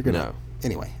 I mean, if you're gonna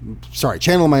anyway. Sorry,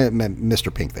 channel my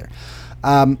Mr. Pink there.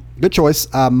 Good choice.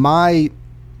 My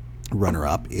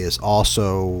runner-up is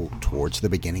also towards the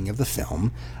beginning of the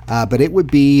film, but it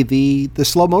would be the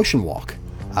slow motion walk.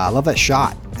 I love that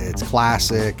shot. It's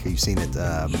classic. You've seen it,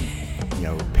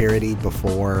 parodied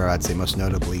before. I'd say most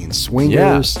notably in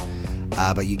Swingers. Yeah.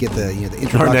 But you get the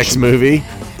introduction. Our next movie.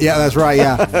 Yeah, that's right.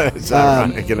 Yeah, it's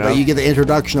ironic, but you get the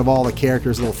introduction of all the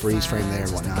characters, a little freeze frame there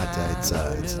and whatnot. It's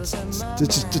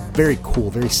just very cool,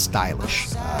 very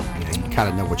stylish. You kind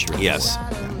of know what you're in for. Yeah.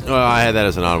 Well, I had that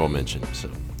as an honorable mention. So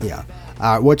yeah.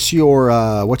 What's your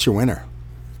winner?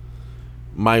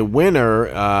 My winner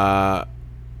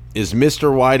is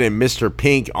Mr. White and Mr.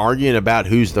 Pink arguing about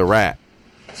who's the rat.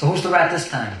 So who's the rat this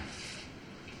time?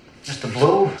 Mr.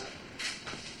 Blue?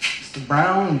 Mr.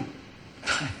 Brown?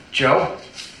 Joe?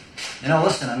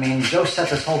 Listen, I mean, Joe set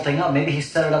this whole thing up. Maybe he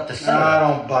set it up to set it I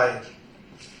up. don't buy it.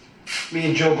 Me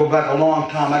and Joe go back a long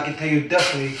time. I can tell you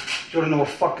definitely Joe don't know a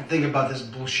fucking thing about this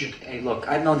bullshit. Hey, look,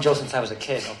 I've known Joe since I was a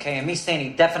kid, okay? And me saying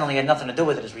he definitely had nothing to do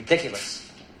with it is ridiculous.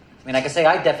 I mean, I can say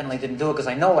I definitely didn't do it because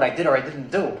I know what I did or I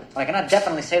didn't do. But I cannot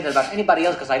definitely say that about anybody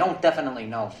else because I don't definitely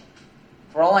know.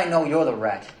 For all I know, you're the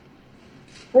rat.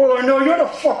 For all I know, you're the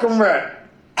fucking rat.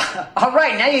 All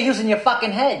right, now you're using your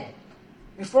fucking head.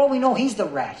 I mean, for all we know, he's the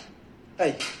rat.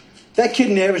 Hey, that kid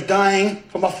in there is dying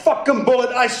from a fucking bullet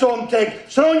I saw him take.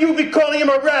 So don't you be calling him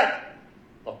a rat.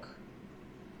 Look,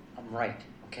 I'm right,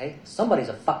 okay? Somebody's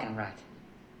a fucking rat.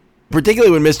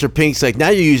 Particularly when Mr. Pink's like, now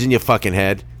you're using your fucking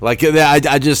head. Like,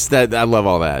 I love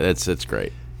all that. It's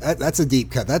great. That's a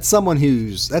deep cut. That's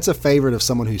a favorite of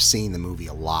someone who's seen the movie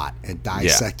a lot and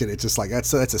dissected it. Just like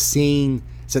that's a scene.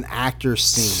 It's an actor's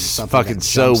scene. Something fucking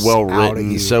so well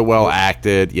written, so well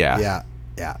acted. Yeah.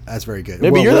 Yeah. That's very good.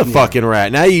 Maybe you're the fucking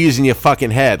rat. Now you're using your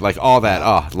fucking head. Like all that.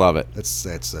 Oh, love it.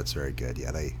 That's very good.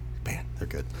 Yeah, they're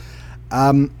good.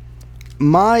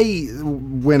 My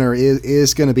winner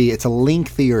is going to be, it's a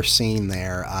lengthier scene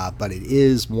there, but it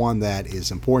is one that is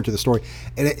important to the story.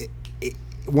 And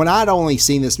when I'd only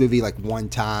seen this movie like one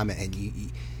time, and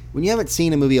when you haven't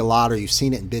seen a movie a lot, or you've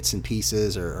seen it in bits and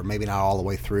pieces, or maybe not all the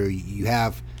way through, you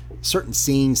have certain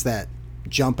scenes that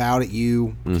jump out at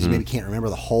you because you maybe can't remember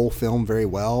the whole film very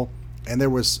well. And there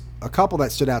was a couple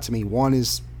that stood out to me. One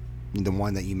is the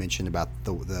one that you mentioned about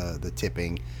the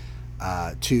tipping.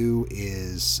 Two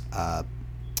is the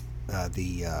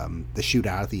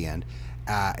shootout at the end.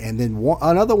 And then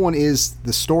another one is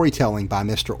the storytelling by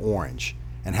Mr. Orange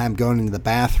and him going into the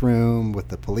bathroom with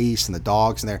the police and the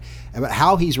dogs in there, about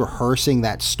how he's rehearsing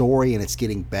that story and it's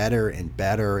getting better and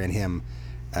better, and him,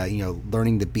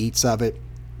 learning the beats of it.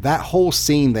 That whole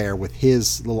scene there with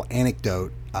his little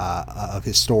anecdote of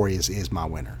his story is my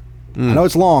winner. I know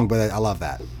it's long, but I love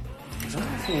that. So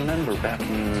if you remember back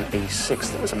in '86,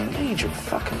 there was a major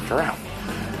fucking drought.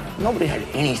 Nobody had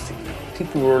anything.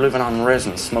 People were living on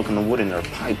resin, smoking the wood in their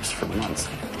pipes for months.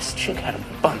 This chick had a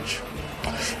bunch.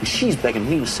 And she's begging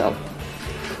me to sell it.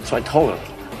 So I told her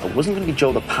I wasn't going to be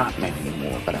Joe the Pot Man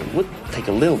anymore, but I would take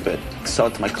a little bit and sell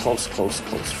it to my close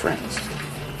friends.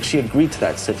 She agreed to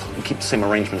that, said we keep the same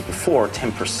arrangement as before,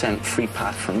 10% free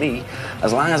pot for me,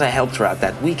 as long as I helped her out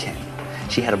that weekend.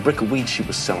 She had a brick of weed she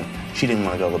was selling. She didn't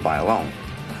want to go to buy alone.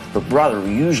 Her brother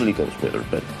usually goes with her,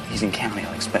 but he's in county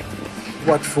unexpectedly.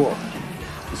 What for?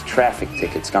 His traffic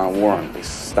ticket's gone warrant. They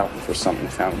stopped him for something.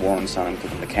 They found warrants on him,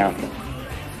 took him to county.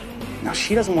 Now,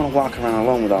 she doesn't want to walk around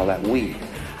alone with all that weed.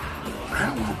 I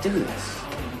don't want to do this.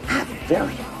 I have a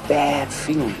very bad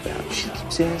feeling about it. She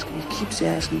keeps asking me.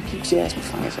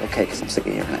 Finally, I say, okay, because I'm sick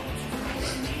of hearing it.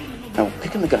 Now, we're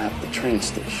picking the guy up at the train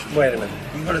station. Wait a minute.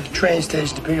 You go to the train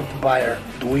station to pick up the buyer,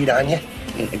 the weed on you?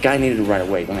 Yeah, the guy needed it right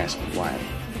away. Don't ask me why.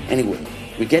 Anyway,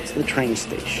 we get to the train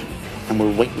station, and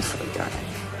we're waiting for the guy.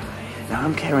 Now,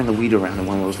 I'm carrying the weed around in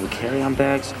one of those little carry-on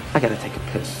bags. I gotta take a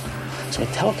piss. So I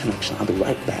tell a connection, I'll be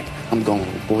right back. I'm going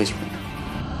to the boys' room.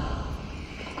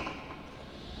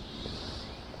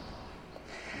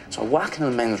 So I walk into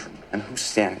the men's room, and who's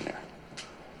standing there?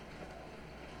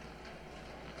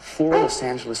 4 Los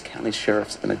Angeles County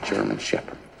sheriffs and a German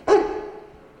shepherd.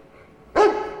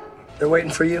 They're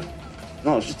waiting for you?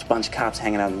 No, it's just a bunch of cops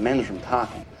hanging out in the men's room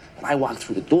talking. When I walked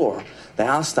through the door, they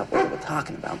all stopped what they were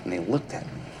talking about, and they looked at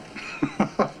me.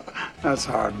 That's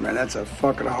hard, man. That's a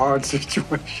fucking hard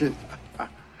situation.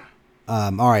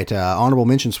 All right, honorable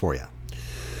mentions for you.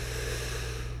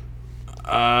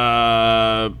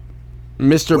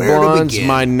 Mr.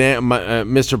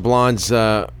 Blonde's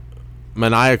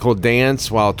maniacal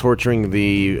dance while torturing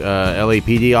the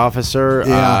LAPD officer.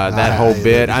 That whole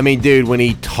bit. I mean, dude, when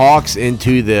he talks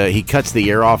into he cuts the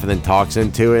ear off and then talks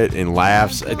into it and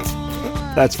laughs.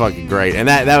 That's fucking great. And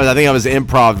that was, I think, it was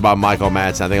improv by Michael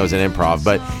Madsen. I think it was an improv.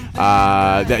 But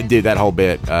that whole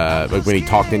bit, like when he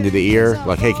talked into the ear,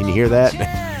 like, hey, can you hear that?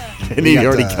 And he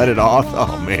already cut it off.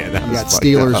 Oh man, that you was got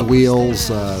Steelers Wheels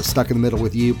stuck in the middle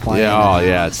with you playing. Yeah,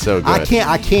 yeah, it's so good.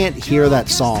 I can't hear that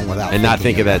song without and not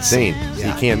think of that scene.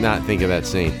 Yeah. You can't not think of that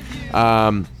scene.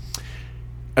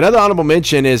 Another honorable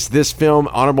mention is this film.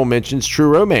 Honorable mentions True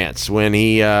Romance when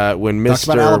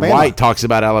Mr. White talks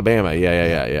about Alabama.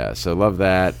 Yeah. So love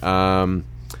that.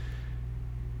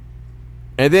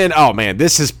 And then, oh man,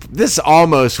 this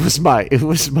almost was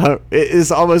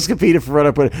it almost competed for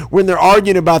run-up when they're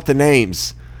arguing about the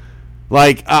names.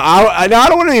 Like, I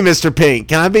don't want to be Mr. Pink.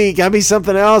 Can I be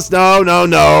something else?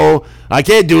 No. I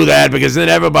can't do that because then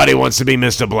everybody wants to be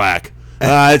Mr. Black.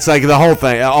 It's like the whole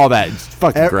thing, all that. It's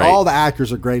fucking great. All the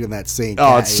actors are great in that scene.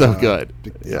 Oh, it's so good.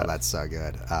 Yeah, that's so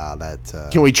good.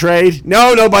 Can we trade?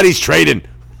 No, nobody's trading.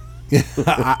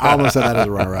 I almost said that as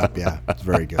a runner-up. Yeah, it's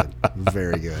very good.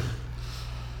 Very good.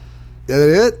 Is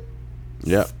that it?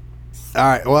 Yep. All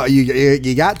right. Well,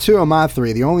 you got 2 of my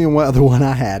 3. The only other one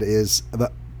I had is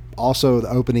also the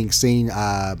opening scene,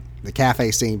 the cafe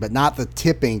scene, but not the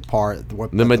tipping part.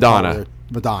 The Madonna.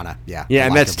 Madonna. Yeah. Yeah,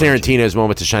 and that's Tarantino's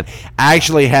moment to shine. I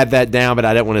actually had that down, but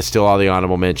I didn't want to steal all the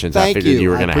honorable mentions. Thank I figured you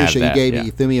were going to have that.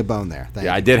 You threw me a bone there. Thank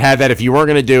you. I did have that. If you weren't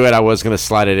going to do it, I was going to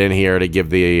slide it in here to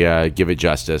give it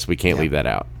justice. We can't leave that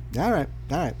out. All right.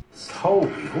 Toby?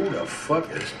 Who the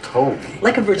fuck is Toby?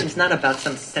 Like a Virgin's not about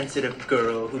some sensitive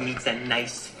girl who meets a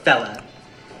nice fella.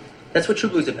 That's what True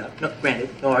Blue's about. No, granted,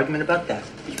 no argument about that.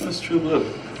 Which one's True Blue?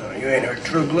 No, you ain't heard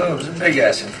True Blue. It's a big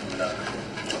ass information.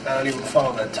 I don't even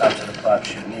follow that top to the pop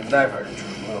shit, and even I've heard of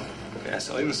True Blue. Yeah,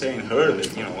 so even saying heard of it,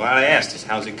 what I asked is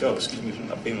how's it go? Excuse me for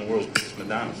not being the world's biggest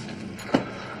Madonna fan.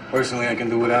 Personally, I can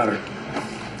do without her.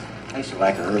 I used to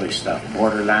like her early stuff,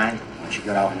 Borderline. When she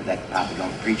got out into that Papa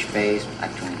Don't Preach phase, I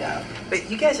tuned out. But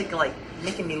you guys are like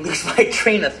making me lose my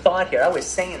train of thought here. I was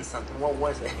saying something. What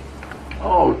was it?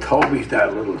 Oh, Toby's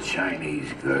that little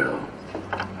Chinese girl.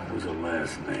 What's her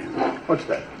last name? What's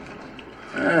that?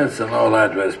 It's an old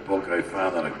address book I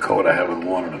found on a coat I haven't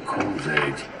worn in a coon's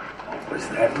age. What's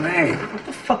that name? What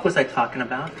the fuck was I talking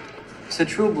about? So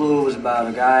True Blue was about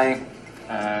a guy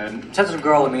Sensitive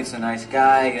girl who meets a nice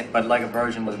guy, but like a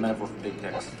virgin with a metaphor for big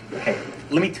dicks. Okay,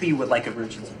 let me tell you what Like a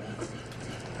Virgin's about.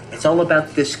 It's all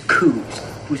about this Coos,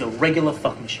 who's a regular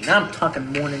fuck machine. I'm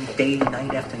talking morning, day,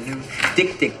 night, afternoon.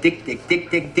 Dick, dick, dick, dick, dick,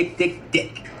 dick, dick, dick,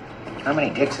 dick. How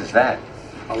many dicks is that?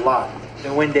 A lot.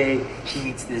 Then one day, she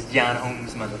meets this John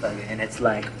Holmes motherfucker, and it's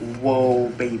like, whoa,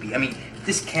 baby. I mean,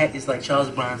 this cat is like Charles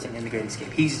Bronson in The Great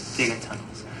Escape. He's digging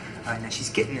tunnels. All right, now she's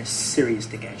getting this serious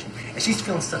dick action. And she's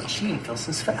feeling something she ain't felt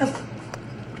since forever.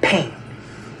 Pain.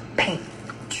 Pain.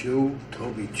 Chew,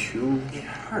 Toby, chew. It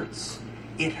hurts.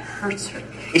 It hurts her.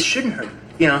 It shouldn't hurt.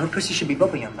 You know, her pussy should be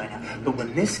bubbling up by now. But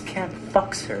when this cat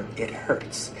fucks her, it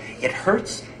hurts. It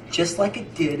hurts just like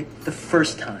it did the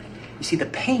first time. You see, the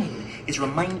pain is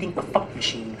reminding a fuck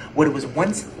machine what it was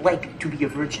once like to be a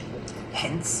virgin.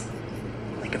 Hence,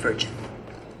 Like a Virgin.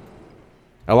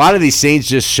 A lot of these scenes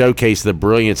just showcase the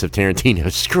brilliance of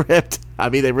Tarantino's script. I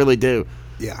mean, they really do.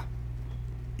 Yeah.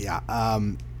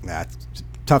 It's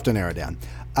tough to narrow down.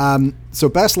 So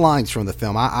best lines from the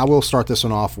film. I will start this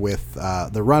one off with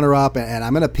the runner-up, and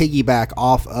I'm going to piggyback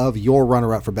off of your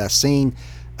runner-up for best scene,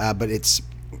 but it's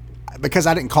because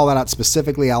I didn't call that out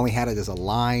specifically. I only had it as a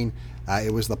line.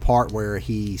 It was the part where where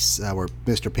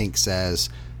Mr. Pink says,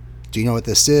 "Do you know what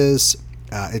this is?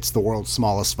 It's the world's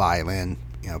smallest violin."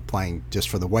 You know, playing just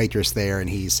for the waitress there, and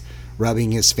he's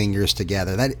rubbing his fingers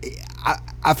together. That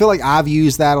I feel like I've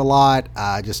used that a lot.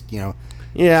 Just, you know.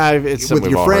 Yeah, it's with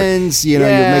your friends, you know,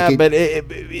 yeah, you're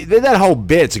making. But that whole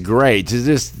bit's great. It's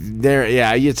just there.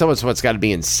 Yeah, it's almost what's got to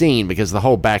be in scene because the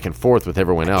whole back and forth with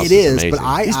everyone else is amazing.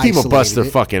 But these people bust their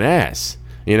fucking ass.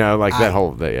 You know, like that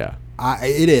whole thing. Yeah,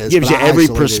 it is. Gives you every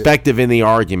perspective in the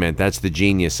argument. That's the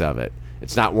genius of it.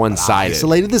 It's not one-sided.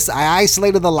 I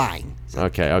isolated the line.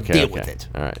 Okay. Deal with it.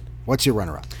 All right. What's your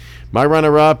runner-up? My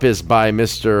runner-up is by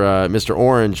Mr.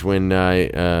 Orange when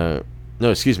no,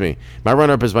 excuse me. My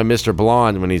runner-up is by Mr.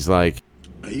 Blonde when he's like,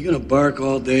 Are you gonna bark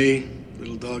all day,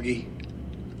 little doggy?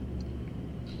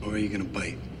 Or are you gonna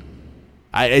bite?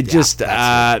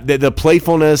 The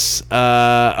playfulness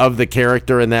of the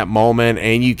character in that moment,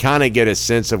 and you kind of get a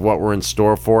sense of what we're in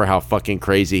store for, how fucking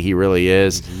crazy he really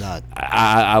is. He's nut.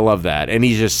 I love that. And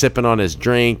he's just sipping on his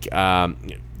drink.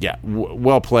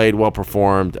 Well played, well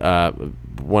performed.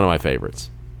 One of my favorites.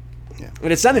 Yeah.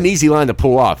 And it's not an easy line to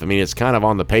pull off. I mean, it's kind of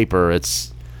on the paper.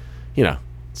 It's, you know,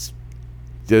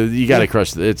 you got to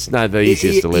crush it. It's not the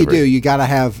easiest delivery. You do. You got to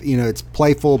have, you know, it's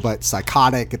playful but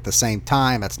psychotic at the same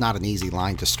time. That's not an easy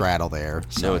line to straddle there.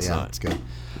 So, no, it's not. It's good.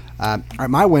 All right,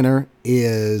 my winner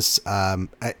is, I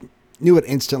knew it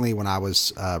instantly when I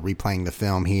was replaying the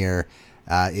film here,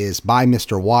 is by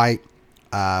Mr. White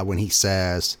when he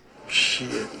says,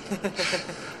 Shit.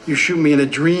 You shoot me in a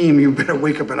dream, you better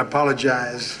wake up and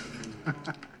apologize.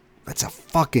 That's a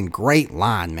fucking great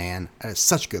line, man. That is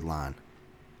such a good line.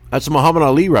 That's a Muhammad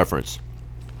Ali reference.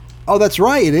 Oh, that's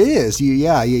right. It is. You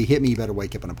hit me. You better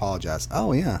wake up and apologize.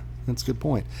 Oh, yeah. That's a good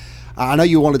point. I know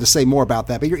you wanted to say more about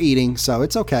that, but you're eating, so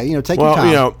it's okay. You know, take your time.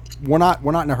 You know, we're not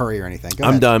in a hurry or anything. Go I'm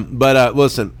ahead. done. But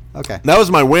listen. Okay. That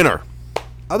was my winner.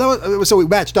 Oh, so we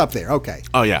matched up there. Okay.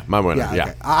 Oh yeah, my winner. Yeah.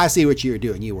 Okay. I see what you were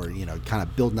doing. You were, you know, kind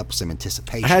of building up some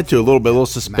anticipation. I had to a little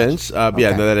suspense. Okay.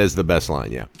 Yeah, no, that is the best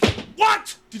line. Yeah.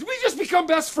 What? Did we just become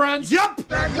best friends? Yep.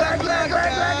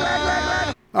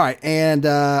 All right, and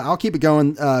I'll keep it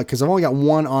going because I've only got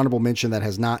one honorable mention that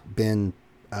has not been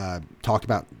talked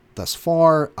about thus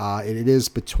far. It is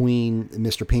between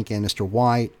Mr. Pink and Mr.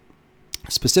 White,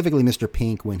 specifically Mr.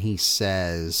 Pink when he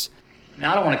says,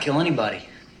 "Now I don't want to kill anybody.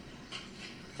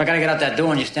 If I gotta get out that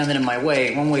door and you're standing in my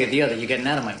way, one way or the other, you're getting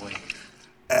out of my way."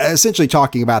 Essentially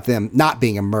talking about them not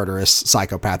being a murderous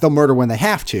psychopath. They'll murder when they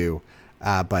have to,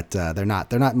 but they're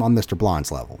not on Mr.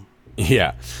 Blonde's level.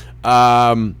 Yeah.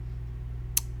 A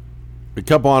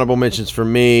couple honorable mentions for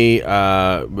me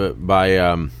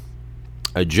by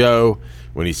Joe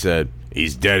when he said,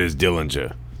 "He's dead as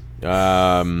Dillinger."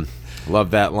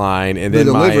 Love that line. And then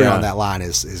the delivery on that line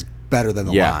is better than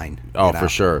the line. Oh, for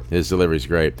sure. His delivery's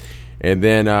great. And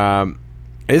then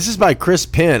this is by Chris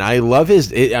Penn. I love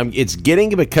it's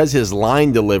getting because his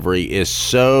line delivery is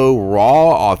so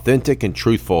raw, authentic, and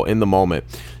truthful in the moment.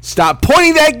 Stop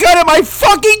pointing that gun at my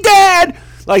fucking dad!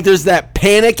 Like there's that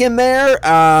panic in there.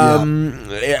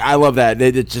 I love that.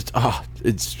 It's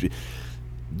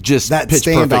just that pitch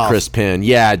perfect Chris Penn.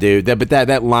 Yeah, dude.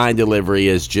 That line delivery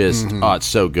is just it's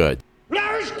so good.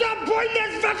 Larry, stop pointing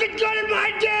that fucking gun at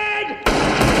my dad!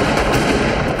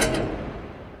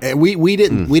 And we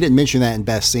didn't mention that in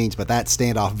best scenes, but that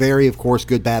standoff, very of course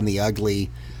good, bad, and the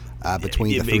ugly.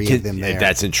 between the three of them there.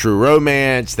 That's in True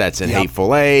Romance. That's in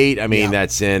Hateful Eight. I mean,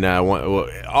 that's in I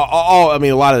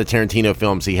mean, a lot of the Tarantino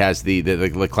films. He has the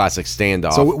classic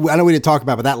standoff. So I know we didn't talk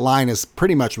about, but that line is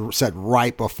pretty much said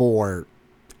right before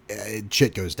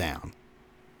shit goes down.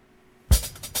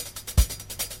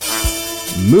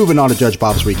 Moving on to Judge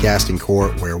Bob's Recasting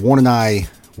Court, where Warren and I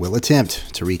will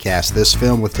attempt to recast this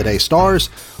film with today's stars.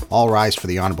 All rise for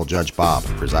the Honorable Judge Bob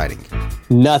presiding.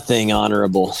 Nothing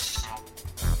honorable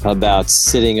about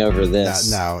sitting over this.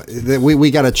 No,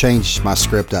 we got to change my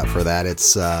script up for that.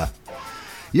 It's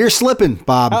you're slipping,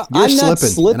 Bob. You're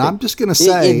slipping. And I'm just going to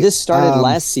say... this started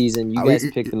last season. You guys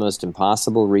picked the most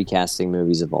impossible recasting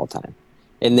movies of all time.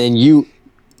 And then you've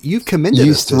commended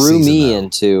us this threw season, me though.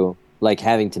 into like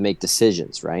having to make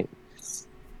decisions, right?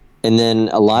 And then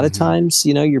a lot of times,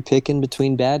 you're picking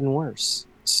between bad and worse.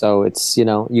 So it's,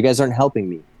 you guys aren't helping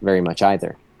me very much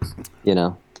either. You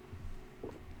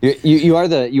are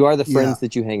the friends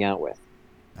that you hang out with.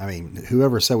 I mean,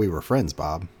 whoever said we were friends,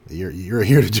 Bob? You're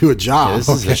here to do a job. Yeah, this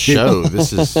is a show.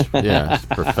 This is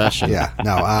professional. Yeah,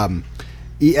 no,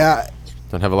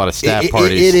 don't have a lot of staff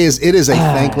parties. It is a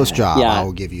thankless job. Yeah. I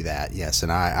will give you that. Yes,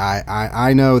 and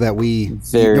I know that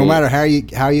no matter how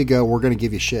you go, we're going to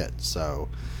give you shit. So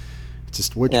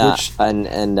just which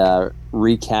and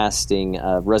recasting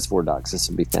Reservoir Dogs. This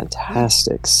would be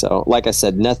fantastic. So, like I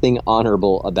said, nothing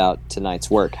honorable about tonight's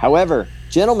work. However,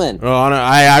 gentlemen,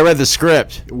 I read the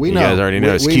script. You guys already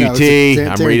know it's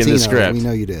QT. I'm reading the script. We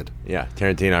know you did. Yeah,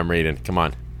 Tarantino. I'm reading. Come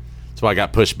on. That's why I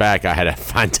got pushed back. I had to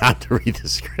find time to read the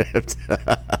script.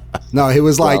 No, he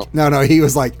was he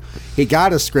was like, he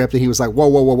got a script and he was like,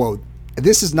 whoa.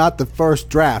 This is not the first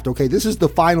draft. Okay, this is the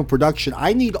final production.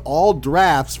 I need all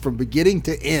drafts from beginning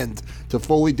to end to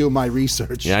fully do my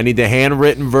research. Yeah, I need the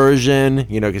handwritten version,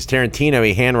 because Tarantino,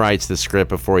 he handwrites the script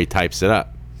before he types it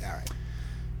up. All right.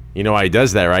 You know why he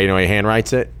does that, right? You know why he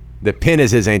handwrites it? The pen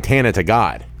is his antenna to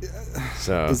God.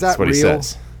 So that's what real? he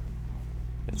says.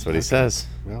 That's what he says.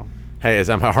 Well, hey, it's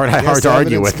hard to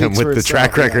argue with him with the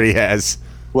track record he has.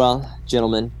 Well,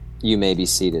 gentlemen, you may be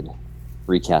seated.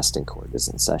 Recasting court is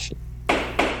in session.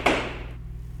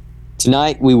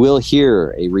 Tonight, we will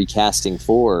hear a recasting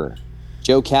for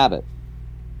Joe Cabot,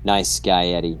 Nice Guy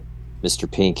Eddie, Mr.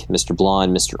 Pink, Mr.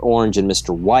 Blonde, Mr. Orange, and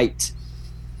Mr. White.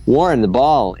 Warren, the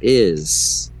ball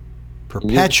is...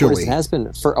 perpetually. It has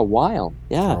been for a while.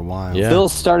 Yeah. For a while. Yeah. Phil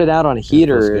started out on a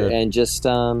heater and just,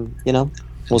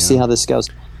 we'll see how this goes.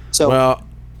 So,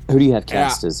 who do you have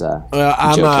cast as I'm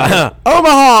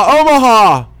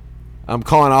Omaha. I'm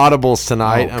calling audibles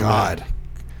tonight. Oh, God.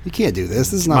 You can't do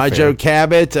this. This is not my fair. Joe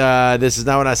Cabot. This is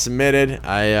not what I submitted.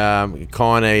 I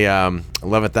calling a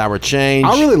 11th hour change.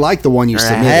 I really like the one you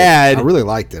submitted. I really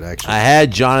liked it, actually. I had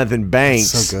Jonathan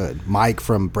Banks. That's so good. Mike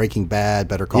from Breaking Bad,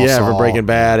 Better Call Saul. Yeah, for Breaking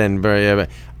Bad.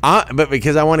 But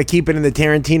because I want to keep it in the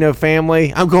Tarantino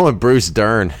family, I'm going Bruce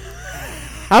Dern.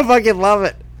 I fucking love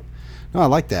it. No, I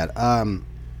like that. I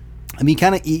mean,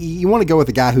 kind of, you want to go with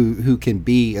a guy who can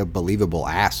be a believable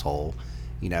asshole,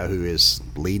 who is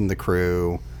leading the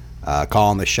crew,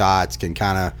 calling the shots, can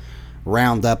kind of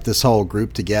round up this whole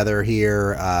group together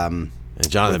here. And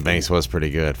Jonathan Banks was pretty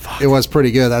good. Fuck. It was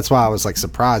pretty good. That's why I was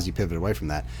surprised you pivoted away from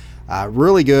that.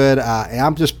 Really good. And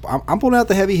I'm pulling out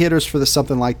the heavy hitters for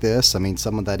something like this. I mean,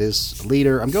 someone that is a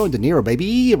leader. I'm going De Niro,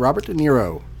 baby. Robert De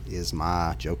Niro is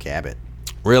my Joe Cabot.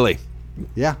 Really?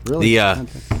 Yeah, really. The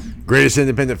greatest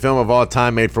independent film of all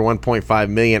time, made for $1.5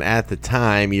 million at the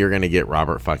time. You're going to get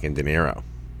Robert fucking De Niro.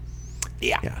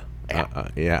 Yeah.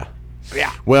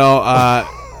 Well,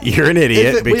 you're an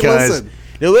idiot because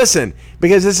listen,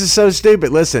 because this is so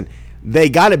stupid. Listen, they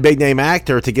got a big name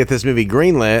actor to get this movie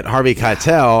greenlit, Harvey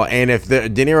Keitel, and if De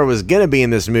Niro was going to be in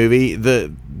this movie,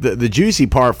 the juicy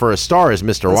part for a star is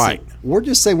Mr. White. We're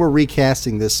just saying we're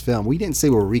recasting this film. We didn't say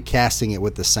we're recasting it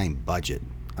with the same budget.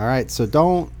 All right, so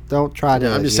don't try to.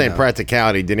 I'm just saying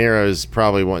practicality. De Niro's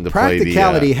probably wanting to play the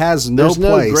practicality has no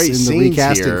place in the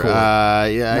recasting court.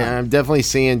 I'm definitely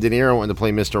seeing De Niro wanting to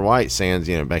play Mr. White. Sans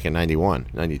back in 91,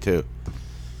 92.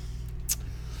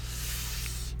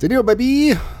 De Niro,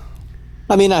 baby.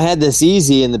 I mean, I had this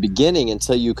easy in the beginning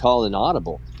until you called an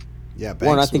audible. Yeah, Banks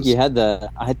Warren, I think you had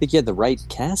the right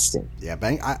casting. Yeah,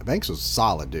 Banks was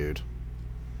solid, dude.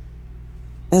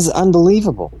 That's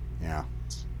unbelievable. Yeah.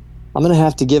 I'm going to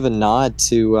have to give a nod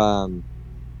to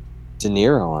De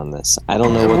Niro on this. I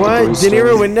don't know what De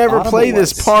Niro would never play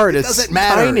this part. It doesn't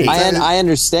matter. Tiny. I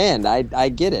understand. I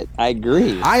get it. I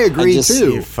agree. I agree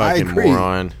too. You fucking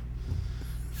moron.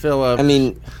 Philip. I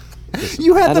mean,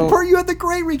 you had the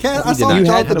great recast. I saw you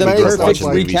had the perfect recasting.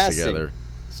 recasting.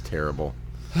 It's terrible.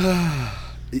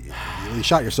 You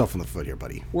shot yourself in the foot here,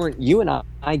 buddy. Warren, you and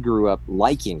I grew up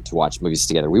liking to watch movies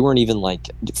together. We weren't even like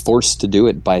forced to do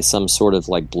it by some sort of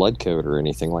like blood code or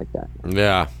anything like that.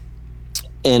 Yeah.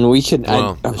 And we could.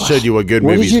 Well, I showed you what good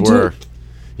movies were.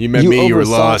 You met me, you were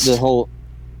lost. The whole,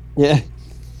 yeah.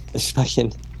 It's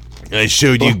fucking. I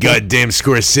showed you goddamn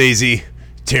Scorsese,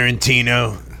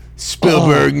 Tarantino,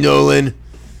 Spielberg, Nolan,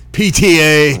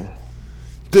 PTA,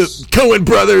 the Coen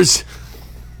brothers.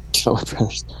 Coen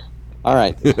brothers. All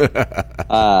right.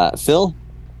 Phil,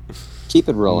 keep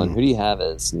it rolling. Who do you have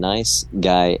as nice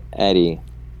guy Eddie?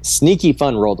 Sneaky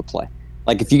fun role to play.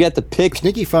 Like if you get the pick,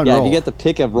 sneaky fun. Yeah, role. if you get the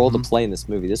pick of role to play in this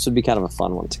movie, this would be kind of a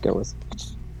fun one to go with.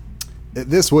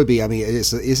 This would be. I mean,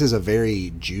 this is a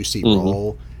very juicy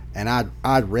role, and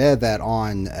I'd read that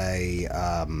on a,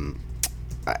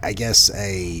 I guess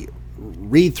a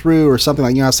read through or something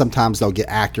like, sometimes they'll get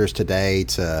actors today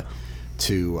to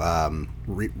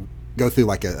go through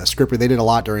like a script. They did a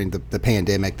lot during the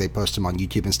pandemic. They post them on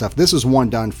YouTube and stuff. This was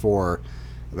one done for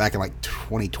back in like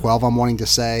 2012, I'm wanting to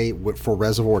say, for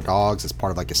Reservoir Dogs as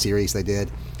part of like a series they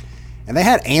did. And they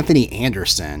had Anthony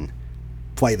Anderson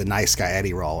play the nice guy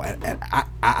Eddie role. And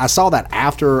I saw that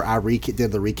after I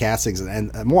did the recastings.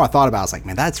 And the more I thought about it, I was like,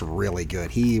 man, that's really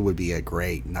good. He would be a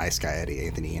great nice guy Eddie.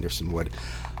 Anthony Anderson would.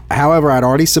 However, I'd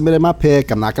already submitted my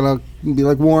pick. I'm not going to be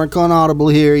like Warren Con Audible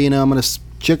here. I'm going to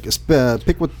pick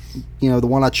with the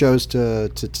one I chose to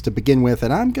begin with,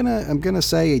 and I'm gonna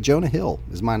say Jonah Hill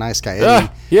is my nice guy Eddie.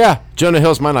 Yeah, Jonah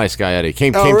Hill's my nice guy Eddie.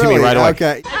 Came really? To me right away.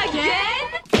 Okay. Again?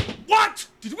 What?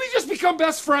 Did we just become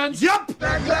best friends? Yep.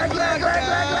 When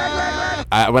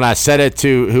I said it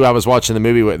to who I was watching the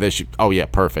movie with,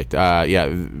 perfect.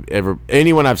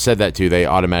 Anyone I've said that to, they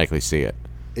automatically see it.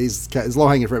 His low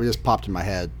hanging fruit just popped in my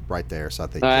head right there, so I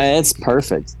think it's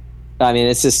perfect. I mean,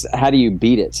 it's just how do you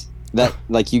beat it? That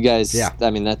like you guys, yeah.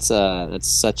 I mean, that's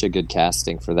such a good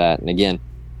casting for that, and again,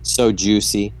 so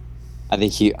juicy. I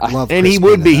think he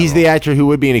would be. He's the actor who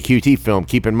would be in a QT film.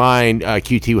 Keep in mind,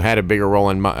 QT had a bigger role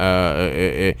in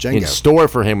store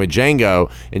for him with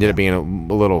Django. Ended up being a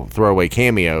little throwaway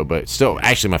cameo, but still,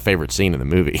 actually, my favorite scene in the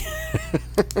movie.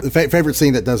 The favorite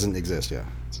scene that doesn't exist, yeah.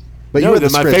 But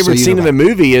my favorite scene in the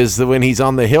movie is when he's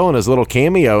on the hill in his little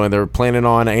cameo, and they're planning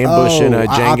on ambushing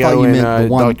Django and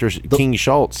Dr. King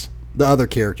Schultz. The other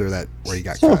character where he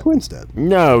got cut instead.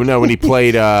 No, when he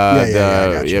played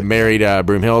married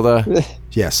Broomhilda.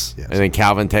 Yes. And then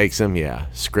Calvin takes him. Yeah,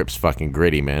 script's fucking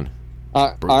gritty, man.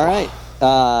 All right.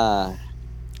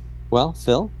 Well,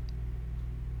 Phil,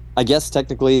 I guess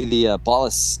technically the ball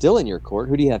is still in your court.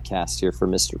 Who do you have cast here for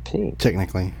Mr. Pink?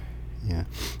 Technically, yeah.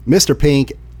 Mr.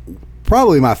 Pink,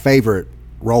 probably my favorite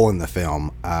role in the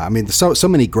film. I mean, so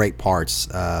many great parts,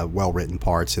 well-written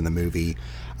parts in the movie.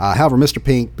 However, Mr.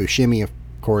 Pink, Buscemi, of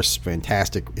course,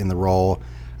 fantastic in the role.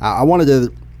 I wanted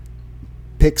to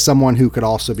pick someone who could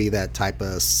also be that type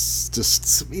of,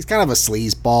 he's kind of a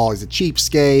sleazeball. He's a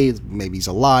cheapskate. Maybe he's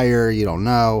a liar. You don't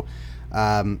know.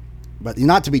 But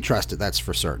not to be trusted, that's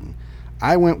for certain.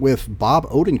 I went with Bob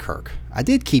Odenkirk. I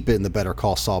did keep it in the Better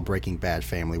Call Saul Breaking Bad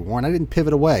family, Warren. I didn't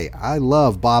pivot away. I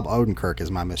love Bob Odenkirk as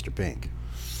my Mr. Pink.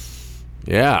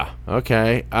 Yeah,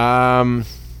 okay.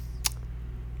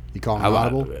 You call him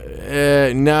audible?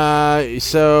 Nah.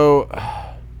 So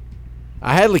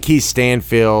I had Lakeith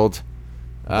Stanfield.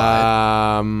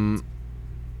 But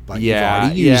you've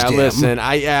already used him. Listen,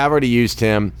 I've already used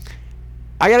him.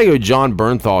 I gotta go John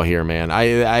Bernthal here, man.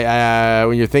 I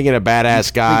when you're thinking of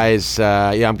badass guys,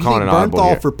 I'm calling it audible Bernthal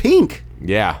here. for Pink.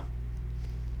 Yeah.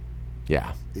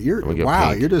 You're Pink.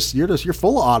 you're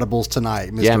full of audibles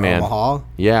tonight, Mr. Omaha.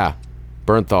 Yeah,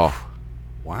 Bernthal.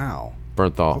 Wow.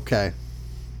 Bernthal. Okay.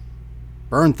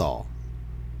 Bernthal.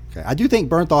 Okay, I do think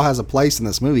Bernthal has a place in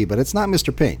this movie, but it's not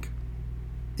Mr. Pink.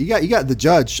 You got the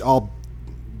judge all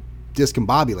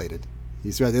discombobulated.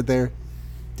 You see what I did there?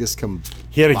 He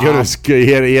had to go to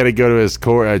his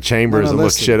chambers and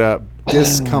look shit up.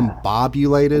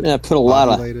 Discombobulated. Yeah, put a lot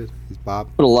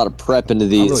of prep into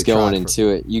these really going into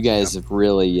it. You guys have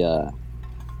really. No.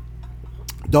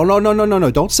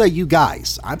 Don't say you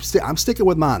guys. I'm sticking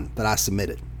with mine that I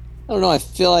submitted. I don't know. I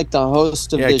feel like the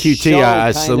host of this QT, show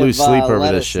I salute sleep over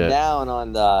let this us shit. Down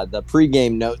on the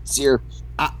pregame notes here.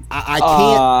 I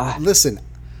can't listen.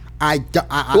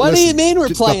 What do you mean we're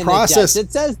playing the Jets?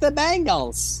 It says the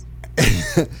Bengals.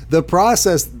 The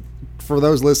process, for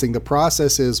those listening, the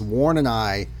process is Warren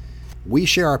and we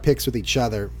share our picks with each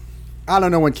other. I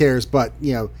don't know, no one cares, but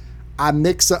I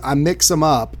mix them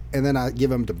up and then I give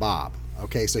them to Bob.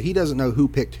 Okay, so he doesn't know who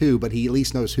picked who, but he at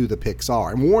least knows who the picks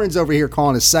are. And Warren's over here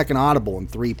calling his second audible in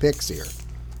 3 picks here.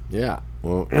 Yeah.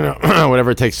 Well,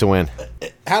 whatever it takes to win.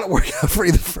 How'd it work out for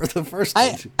you for the first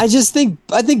time? I think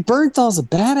Bernthal's a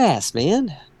badass,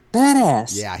 man.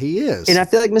 Badass. Yeah, he is. And I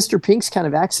feel like Mr. Pink's kind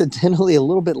of accidentally a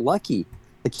little bit lucky.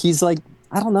 Like he's like,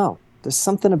 I don't know. There's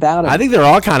something about him. I think they're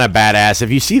all kind of badass.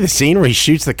 If you see the scene where he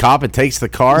shoots the cop and takes the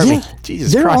car, I mean,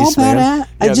 Jesus they're Christ, all man.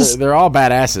 badass. Yeah, they're all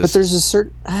badasses. But there's a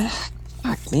certain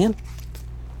fuck, man.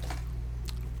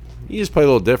 You just play a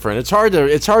little different. It's hard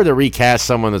to recast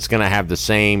someone that's going to have the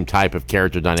same type of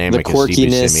character dynamic as Steve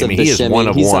Buscemi. I mean, he is one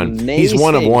of one. He's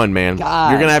one of one, man.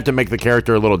 God. You're going to have to make the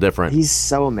character a little different. He's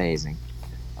so amazing.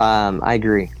 I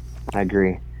agree. I'm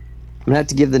going to have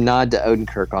to give the nod to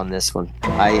Odenkirk on this one.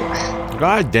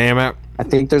 God damn it. I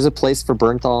think there's a place for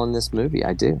Bernthal in this movie.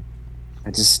 I do.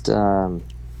 I just, ouch.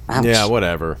 Yeah,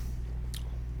 whatever.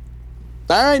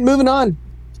 All right, moving on.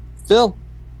 Phil.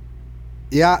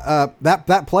 Yeah,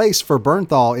 that place for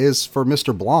Bernthal is for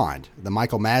Mr. Blonde, the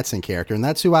Michael Madsen character, and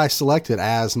that's who I selected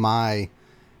as my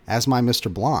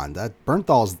Mr. Blonde.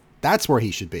 That's where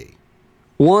he should be.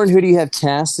 Warren, who do you have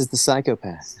cast as the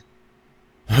psychopath?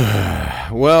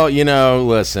 Well,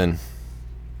 listen.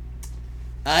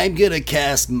 I'm gonna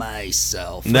cast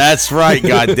myself. That's right,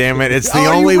 goddammit. It's the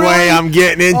only way I'm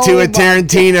getting into a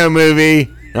Tarantino movie.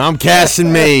 I'm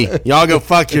casting me. Y'all go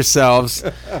fuck yourselves.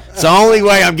 It's the only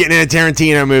way I'm getting in a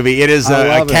Tarantino movie. It is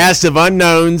a cast of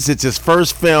unknowns. It's his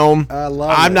first film.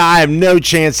 I have no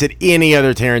chance at any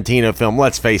other Tarantino film.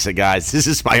 Let's face it, guys. This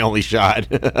is my only shot.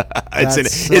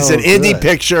 It's an indie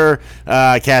picture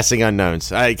casting unknowns.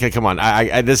 Come on.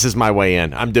 This is my way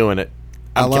in. I'm doing it.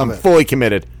 I'm fully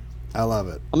committed. I love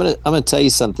it. I'm gonna tell you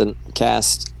something,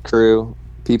 cast, crew,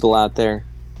 people out there.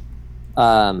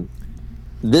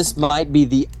 This might be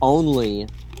the only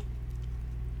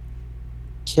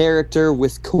character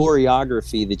with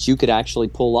choreography that you could actually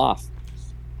pull off.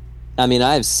 I mean,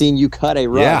 I have seen you cut a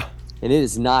rug, and it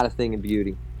is not a thing of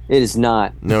beauty. It is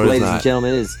not. No, ladies and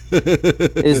gentlemen,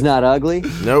 it is not ugly.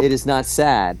 Nope. It is not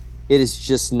sad. It is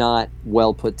just not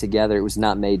well put together. It was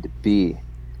not made to be.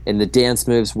 And the dance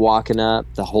moves, walking up,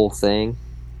 the whole thing.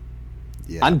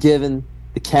 Yeah. I'm giving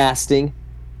the casting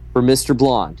for Mr.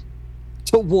 Blonde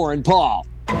to Warren Paul.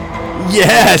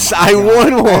 Yes, I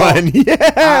won one.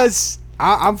 Yes.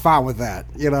 I'm fine with that.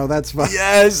 That's fine.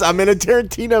 Yes, I'm in a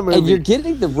Tarantino movie. And you're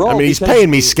getting the role. I mean, he's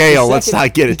paying me scale. Let's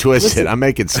not get it twisted. Listen, I'm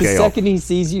making scale. The second he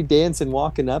sees you dancing,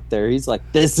 walking up there, he's like,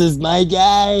 "This is my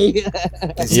guy.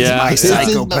 This is my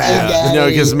psychopath."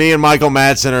 Because me and Michael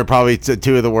Madsen are probably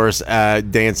two of the worst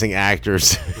dancing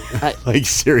actors. Like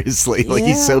seriously,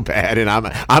 he's so bad, and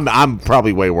I'm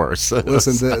probably way worse.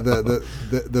 Listen,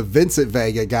 the Vincent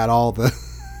Vega got all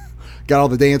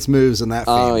the dance moves in that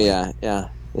film. Oh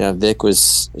yeah, Vic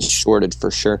was shorted for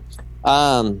sure.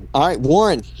 All right,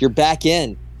 Warren, you're back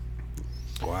in.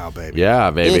 Wow, baby.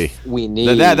 Yeah, baby. If we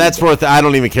need that's worth. I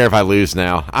don't even care if I lose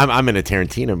now. I'm in a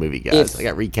Tarantino movie, guys. I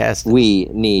got recast. We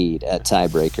need a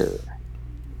tiebreaker,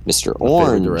 Mr.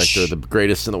 Orange, director, the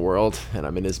greatest in the world, and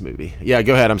I'm in his movie. Yeah,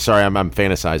 go ahead. I'm sorry, I'm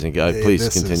fantasizing. Please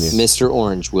continue. Mr.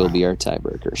 Orange will be our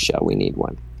tiebreaker. Shall we need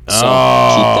one? So keep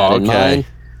that in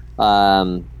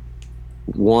mind.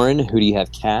 Warren, who do you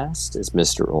have cast as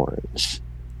Mr. Orange?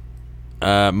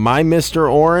 My Mr.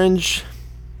 Orange,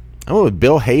 I'm going with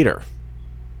Bill Hader.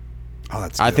 Oh,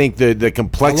 that's good. I think the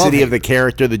complexity of the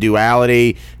character, the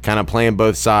duality, kind of playing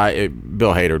both sides.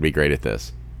 Bill Hader would be great at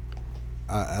this.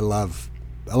 I love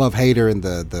Hader and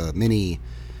the many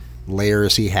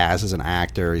layers he has as an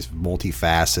actor. He's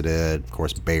multifaceted. Of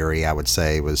course, Barry, I would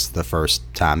say, was the first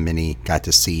time many got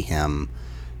to see him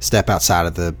step outside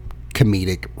of the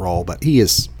comedic role, but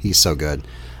he's so good.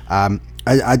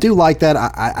 I do like that.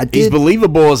 I did. He's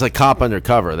believable as a cop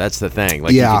undercover. That's the thing.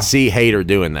 You can see Hader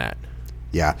doing that.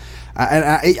 Yeah,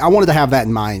 and I wanted to have that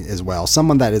in mind as well.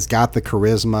 Someone that has got the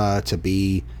charisma to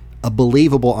be a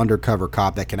believable undercover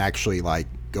cop that can actually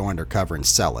go undercover and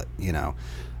sell it.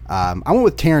 I went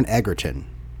with Taron Egerton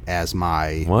as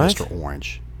my Mr.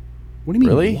 Orange. What do you mean?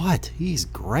 Really? What? He's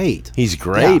great. He's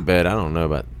great, but I don't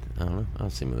know. I'll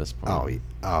see him at this point.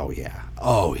 Oh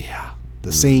yeah.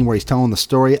 The scene where he's telling the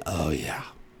story. Oh yeah.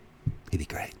 He'd be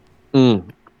great.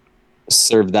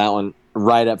 Served that one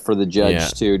right up for the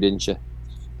judge too, didn't you?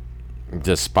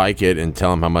 Just spike it and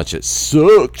tell him how much it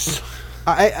sucks.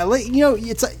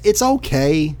 It's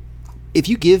okay if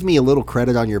you give me a little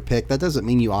credit on your pick. That doesn't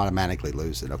mean you automatically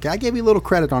lose it. Okay, I gave you a little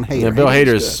credit on Hader. Yeah, Bill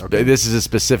Hader's good, okay? This is a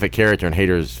specific character, and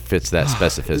Hader fits that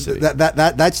specificity.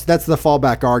 That's the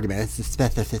fallback argument. It's the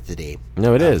specificity.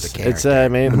 No, it is. It's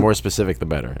the more specific, the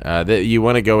better. You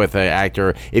want to go with an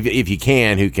actor if you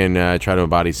can who can try to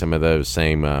embody some of those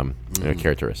same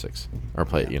characteristics or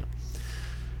play it.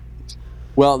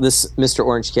 Well, this Mr.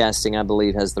 Orange casting, I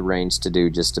believe, has the range to do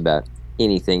just about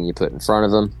anything you put in front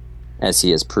of him, as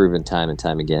he has proven time and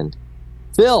time again.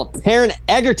 Phil, Taron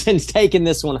Egerton's taking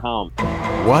this one home.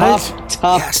 What?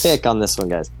 Tough pick on this one,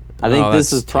 guys. I think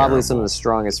this is probably some of the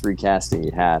strongest recasting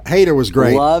you had. Hater was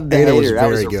great. Love the Hater. Hater. Was that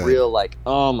was very a good. real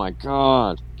oh my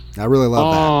God. I really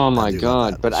love that. Oh my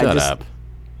God. But Shut up.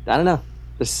 I don't know.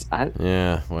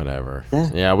 Yeah, whatever.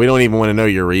 Yeah, we don't even want to know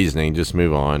your reasoning. Just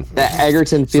move on.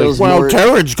 Egerton feels well,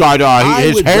 Taron's got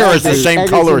his hair is the same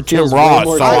color as Tim Ross,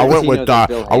 so I went with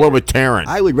Taron.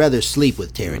 I would rather sleep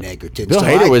with Taron Egerton. Bill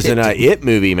Hader was in a It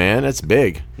movie, man. That's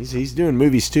big. He's doing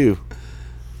movies too.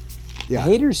 Yeah,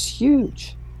 Hader's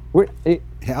huge. Oh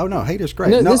no, Hader's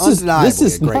great. No, undeniably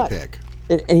a great pick.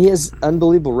 And he has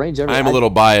unbelievable range. I'm a little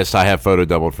biased. I have photo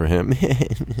doubled for him.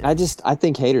 I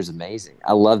think Hader's amazing.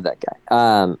 I love that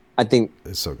guy. I think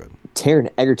it's so good. Taron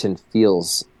Egerton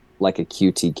feels like a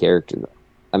QT character, though.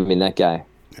 I mean, that guy.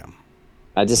 Yeah.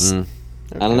 I just, I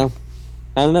don't know.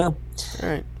 All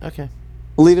right. Okay.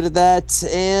 Leave it at that.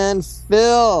 And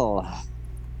Phil,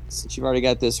 since you've already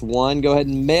got this one, go ahead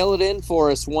and mail it in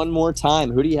for us one more time.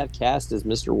 Who do you have cast as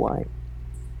Mr. White?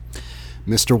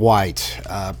 Mr. White,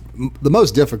 the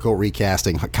most difficult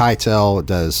recasting.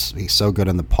 Keitel he's so good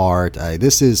in the part.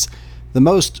 This is the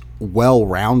most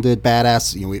well-rounded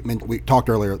badass. We talked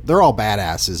earlier, they're all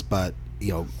badasses, but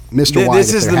Mr. White.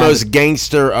 This is the most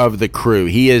gangster of the crew.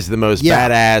 He is the most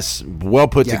badass, well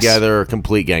put together,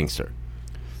 complete gangster.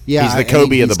 Yeah, he's the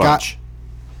Kobe of the bunch.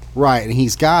 Right, and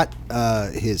he's got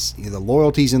his the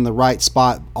loyalties in the right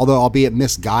spot, although albeit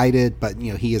misguided. But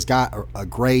he has got a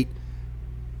great,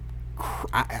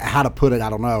 how to put it, I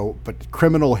don't know, but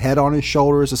criminal head on his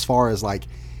shoulders as far as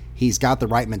he's got the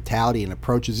right mentality and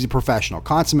approaches. He's a professional,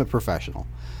 consummate professional.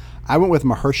 I went with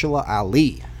Mahershala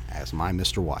Ali as my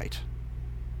Mr. White.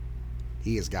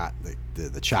 He has got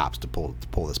the chops to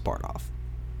pull this part off.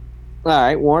 All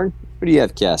right, Warren, who do you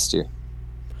have cast here?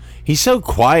 He's so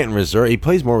quiet and reserved. He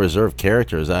plays more reserved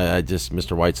characters.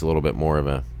 Mr. White's a little bit more of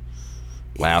a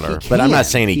louder, but I'm not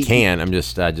saying he can. I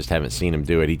just haven't seen him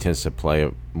do it. He tends to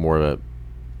play more of a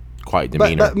quiet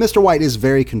demeanor. But Mr. White is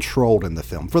very controlled in the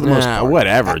film for the most part.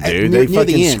 Whatever, dude. They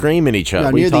fucking scream at each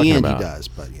other. What are you talking about? He does,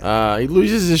 but he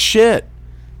loses his shit.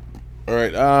 All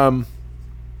right,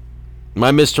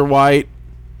 my Mr. White.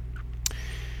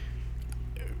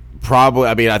 Probably,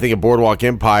 I think a Boardwalk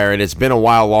Empire, and it's been a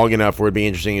while long enough where it'd be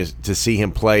interesting to see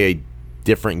him play a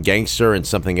different gangster and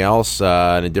something else, in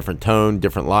a different tone,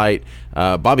 different light.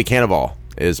 Bobby Cannavale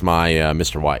is my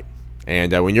Mr. White.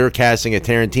 And when you're casting a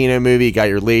Tarantino movie, you got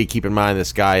your lead, keep in mind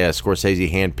this guy,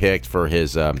 Scorsese handpicked for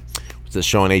his, what's the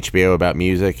show on HBO about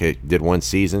music? It did one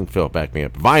season. Phil, back me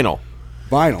up. Vinyl.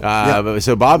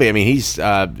 So Bobby, he's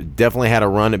definitely had a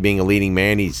run at being a leading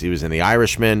man. He was in The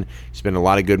Irishman. He's been in a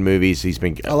lot of good movies. He's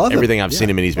been everything I've seen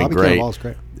him in. He's been great. Cannavale's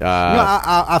great.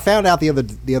 I found out the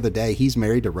other day he's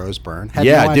married to Rose Byrne.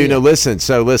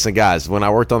 Listen, guys. When I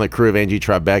worked on the crew of Angie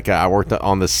Tribeca, I worked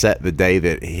on the set the day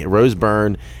that Rose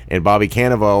Byrne and Bobby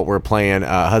Cannavale were playing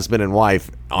husband and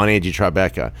wife on Angie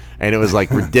Tribeca, and it was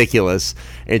ridiculous.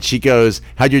 And she goes,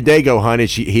 "How'd your day go, hon?" And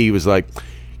he was like,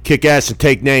 "Kick ass and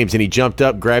take names." And he jumped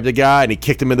up, grabbed the guy, and he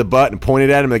kicked him in the butt and pointed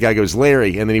at him. And the guy goes,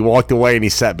 "Larry." And then he walked away and he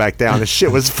sat back down. The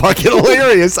shit was fucking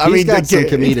hilarious. He's got some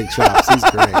comedic chops. He's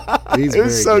great. It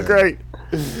was so great.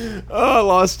 Oh, I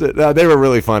lost it. They were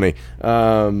really funny.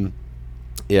 That's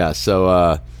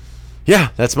my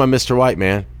Mr. White,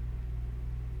 man.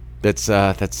 It's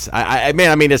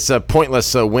a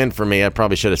pointless win for me. I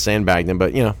probably should have sandbagged him,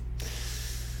 but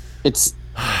it's.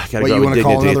 What you want to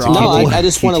call another audible? I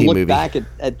just want to look back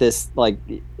at this,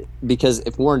 because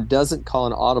if Warren doesn't call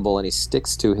an audible and he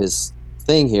sticks to his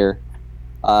thing here,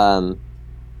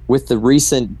 with the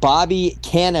recent Bobby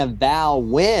Cannavale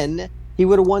win, he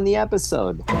would have won the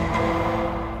episode.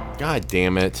 God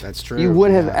damn it! That's true. You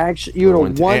would have you would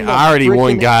have won. I already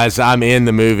won, guys. I'm in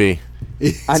the movie.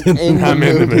 I'm in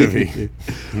the movie.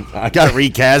 I got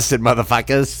recasted,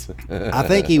 motherfuckers. I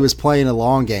think he was playing a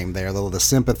long game there. The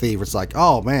sympathy was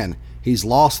oh man, he's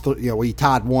lost. He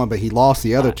tied one, but he lost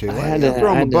the other two. I had to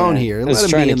throw him a bone here. I was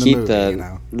trying to keep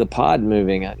the pod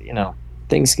moving.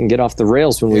 Things can get off the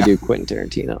rails when we do Quentin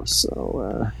Tarantino.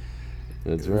 So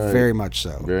that's right. Very much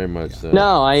so. Very much so.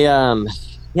 No,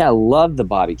 I love the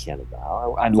Bobby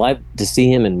Cannavale. I'd like to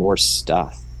see him in more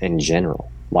stuff in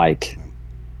general.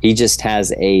 He just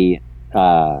has a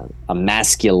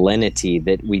masculinity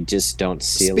that we just don't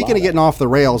see. Speaking of getting off the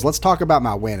rails, let's talk about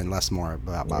my win and less more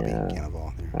about Bobby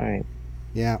Cannavale. All right.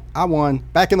 Yeah, I won.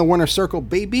 Back in the winner's circle,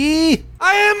 baby.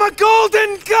 I am a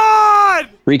golden god.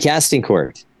 Recasting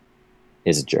court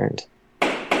is adjourned.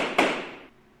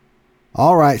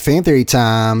 All right, fan theory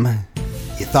time.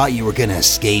 You thought you were going to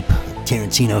escape a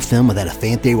Tarantino film without a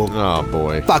fan theory? Well, oh,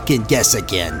 boy. Fucking guess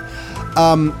again.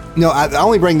 No, I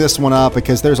only bring this one up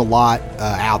because there's a lot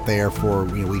out there for,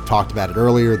 we talked about it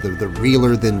earlier, the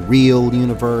realer than real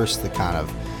universe,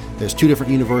 there's two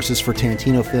different universes for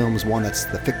Tarantino films, one that's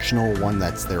the fictional, one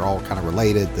they're all kind of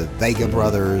related, the Vega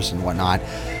brothers and whatnot.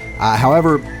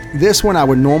 However, this one I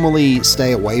would normally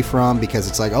stay away from because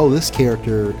it's like, oh, this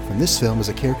character from this film is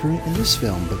a character in this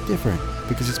film, but different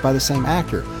because it's by the same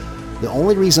actor. The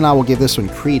only reason I will give this one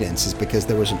credence is because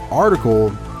there was an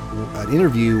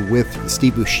interview with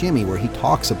Steve Buscemi where he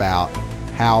talks about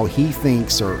how he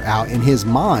thinks, or how in his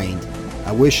mind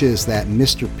wishes that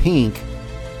Mr. Pink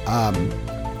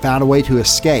found a way to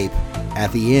escape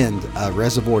at the end of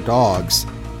Reservoir Dogs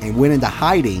and went into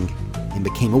hiding and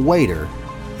became a waiter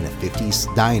in a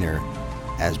 50s diner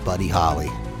as Buddy Holly.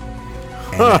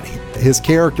 And his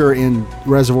character in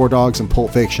Reservoir Dogs and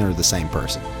Pulp Fiction are the same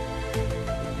person.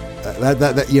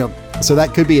 So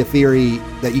that could be a theory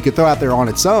that you could throw out there on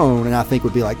its own, and I think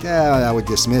would be like, yeah, I would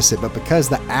dismiss it. But because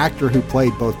the actor who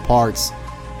played both parts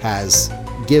has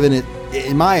given it,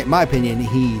 in my opinion,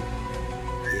 he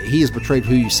has portrayed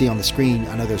who you see on the screen.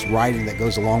 I know there's writing that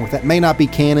goes along with that. May not be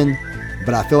canon,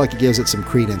 but I feel like it gives it some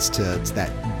credence to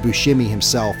that Buscemi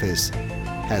himself has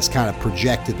kind of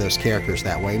projected those characters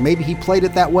that way. Maybe he played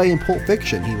it that way in Pulp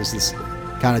Fiction. He was this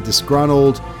kind of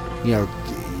disgruntled,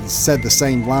 said the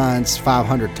same lines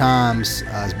 500 times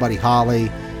as Buddy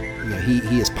Holly.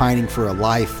 He is pining for a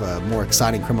life, a more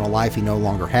exciting criminal life he no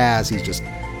longer has. He's just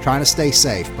trying to stay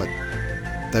safe, but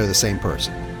they're the same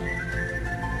person.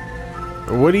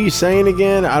 What are you saying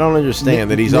again? I don't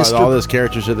understand that all those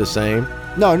characters are the same.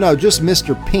 No, just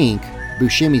Mr. Pink,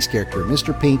 Buscemi's character.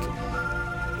 Mr. Pink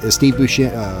is Steve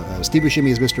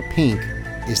Buscemi as Mr. Pink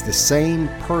is the same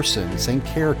person, same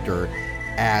character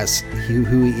as who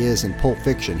he is in Pulp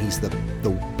Fiction. He's the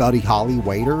Buddy Holly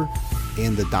waiter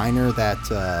in the diner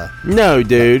that... no,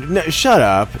 dude. No, shut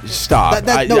up. Stop.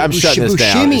 I'm shutting this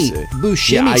down.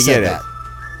 Buscemi said that.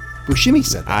 Buscemi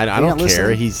said that. I don't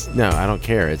care. I don't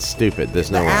care. It's stupid.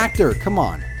 There's no way. Actor, come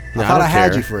on. No, I thought I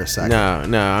had you for a second.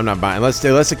 No, I'm not buying.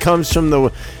 Unless it comes from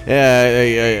the...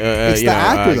 it's the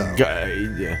actor,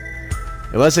 though.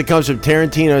 Unless it comes from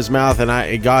Tarantino's mouth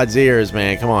and God's ears,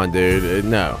 man. Come on, dude.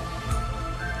 No.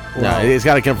 Well, no, it's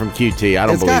got to come from QT. I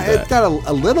don't believe that. It's got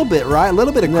a little bit, right? A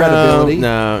little bit of credibility.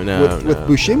 No. With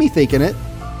Buscemi thinking it.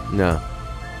 No.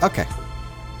 Okay.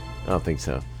 I don't think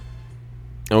so.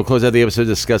 And we'll close out the episode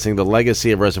discussing the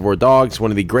legacy of Reservoir Dogs,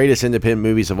 one of the greatest independent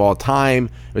movies of all time.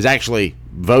 It was actually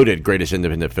voted greatest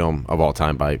independent film of all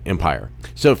time by Empire.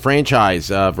 So, franchise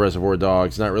of Reservoir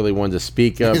Dogs, not really one to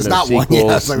speak of. It's no not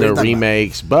sequels, one, no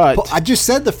remakes, but... I just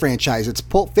said the franchise. It's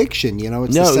Pulp Fiction,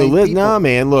 It's the same people. No,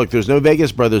 man. Look, there's no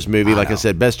Vegas Brothers movie. Like I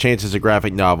said, Best Chance is a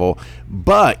graphic novel.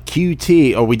 But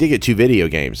QT... Oh, we did get 2 video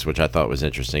games, which I thought was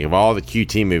interesting. Of all the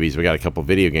QT movies, we got a couple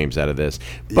video games out of this.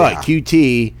 But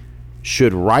QT...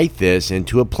 should write this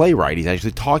into a playwright. He's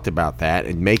actually talked about that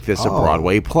and make this a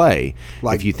Broadway play.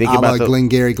 Like if you think about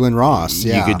Glengarry Glen Ross,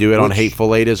 you could do it on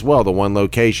Hateful Eight as well, the one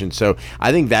location. So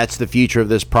I think that's the future of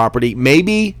this property.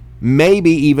 Maybe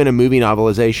even a movie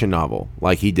novelization novel,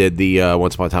 like he did the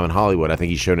Once Upon a Time in Hollywood. I think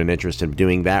he's shown an interest in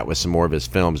doing that with some more of his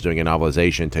films, doing a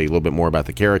novelization, tell you a little bit more about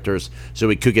the characters. So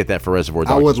we could get that for Reservoir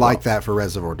Dogs. I would like that for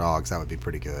Reservoir Dogs. That would be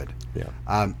pretty good.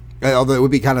 Yeah. Although it would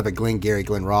be kind of a Glengarry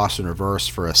Glen Ross in reverse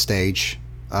for a stage,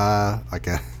 like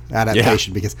a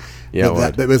adaptation, because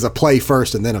it was a play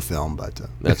first and then a film. But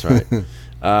that's right.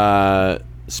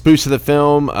 Spoofs of the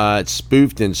film. It's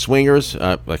spoofed in Swingers,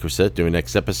 like we said, doing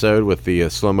next episode with the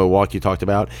slow-mo walk you talked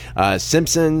about.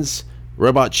 Simpsons,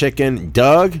 Robot Chicken,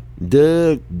 Doug.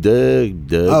 Oh,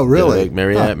 really? Doug.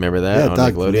 Remember that? Yeah, on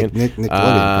Doug, Nickelodeon.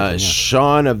 Nickelodeon.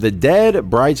 Shaun of the Dead,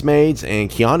 Bridesmaids,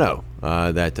 and Keanu.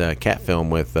 That cat film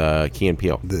with Key and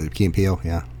Peele. The Key and Peele,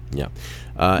 yeah. Yeah.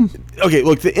 Okay,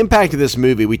 look, the impact of this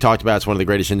movie, we talked about, it's one of the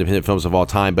greatest independent films of all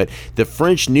time, but the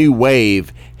French New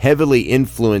Wave heavily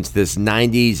influenced this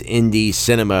 90s indie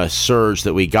cinema surge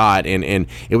that we got, and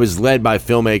it was led by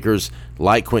filmmakers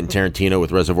like Quentin Tarantino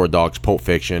with Reservoir Dogs, Pulp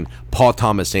Fiction, Paul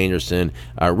Thomas Anderson,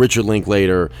 Richard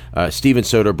Linklater, Steven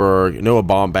Soderbergh, Noah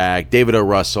Baumbach, David O.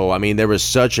 Russell. I mean, there was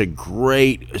such a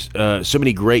great, so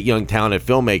many great young talented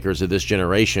filmmakers of this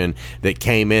generation that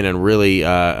came in and really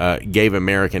gave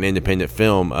American independent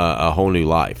film a whole new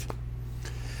life.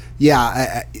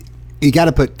 Yeah, you got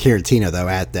to put Tarantino though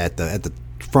at the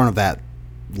front of that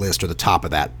list, or the top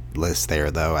of that list there.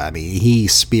 Though, I mean, he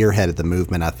spearheaded the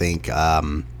movement. I think.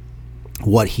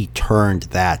 What he turned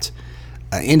that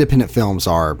independent films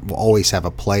will always have a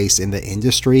place in the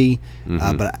industry,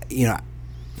 but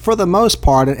for the most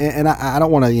part, and I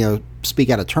don't want to speak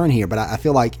out of turn here, but I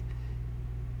feel like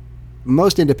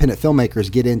most independent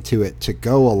filmmakers get into it to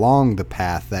go along the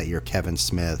path that your Kevin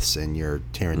Smiths and your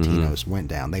Tarantinos went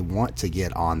down. They want to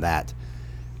get on that.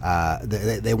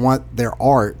 They want their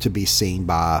art to be seen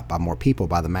by more people,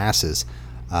 by the masses,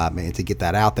 and to get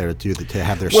that out there to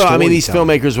have their. Well, I mean, these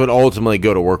filmmakers would ultimately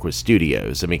go to work with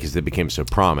studios. I mean, because they became so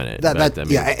prominent.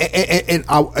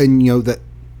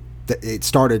 It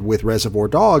started with Reservoir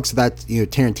Dogs. That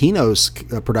Tarantino's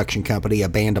production company, A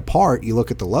Band Apart. You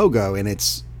look at the logo, and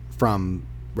it's from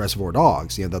Reservoir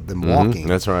Dogs. Them walking.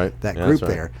 That's right. That group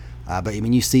there. But I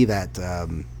mean, you see that.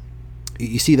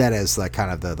 You see that as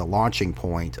kind of the launching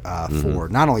point for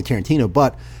not only Tarantino,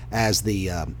 but as the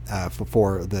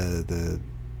for the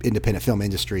independent film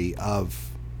industry of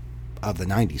the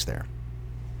 90s there.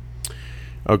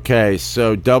 Okay,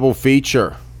 so double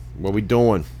feature. What we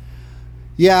doing?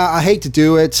 Yeah, I hate to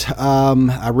do it.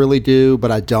 I really do,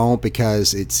 but I don't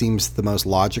because it seems the most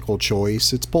logical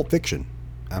choice. It's Pulp Fiction.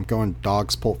 I'm going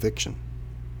Dogs Pulp Fiction.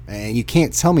 And you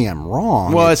can't tell me I'm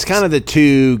wrong. Well, it's kind of the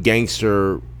two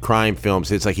gangster crime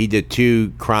films. It's like he did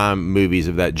two crime movies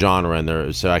of that genre in there,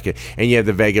 and you have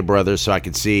the Vega brothers, so I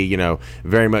could see,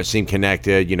 very much seem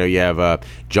connected. You have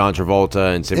John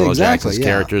Travolta and Samuel L. Jackson's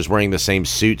characters wearing the same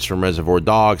suits from Reservoir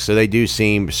Dogs, so they do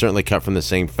seem certainly cut from the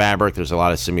same fabric. There's a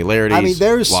lot of similarities. I mean,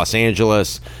 there's Los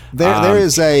Angeles. There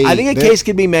is a. I think a case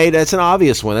could be made. That's an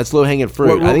obvious one. That's low hanging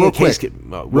fruit.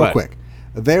 Real quick.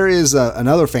 There is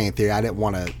another fan theory. I didn't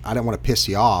want to piss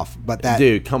you off, but that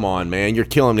dude, come on, man, you're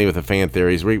killing me with the fan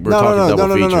theories. We're talking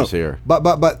double features here.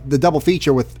 But the double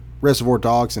feature with Reservoir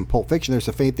Dogs and Pulp Fiction, there's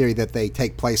a fan theory that they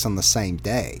take place on the same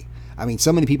day. I mean,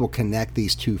 so many people connect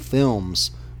these two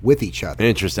films with each other.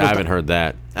 Interesting. I haven't heard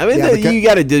that. I mean, you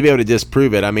got to be able to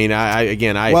disprove it. I mean,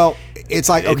 well, it's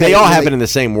like they all happen in the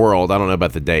same world. I don't know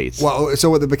about the dates. Well,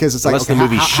 so because it's like unless the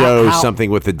movie shows something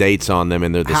with the dates on them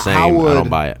and they're the same, I don't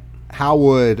buy it. How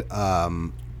would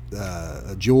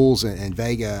Jules and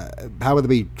Vega, how would they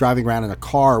be driving around in a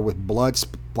car with blood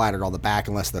splattered on the back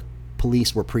unless the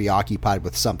police were preoccupied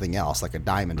with something else, like a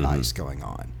diamond heist going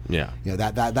on? Yeah.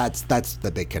 That's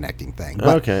the big connecting thing.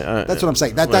 But okay. That's what I'm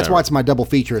saying. That's why it's my double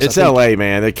feature. It's LA,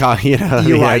 man. They call, You're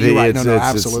right.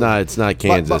 Absolutely. It's not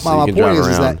Kansas. But my point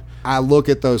is that I look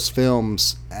at those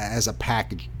films as a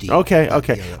package deal. Okay.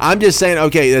 I'm just saying,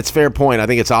 that's a fair point. I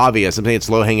think it's obvious. I'm saying it's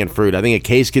low-hanging fruit. I think a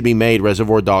case could be made,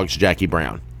 Reservoir Dogs, Jackie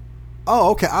Brown.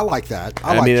 Oh, okay. I like that.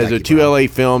 I mean, those are two LA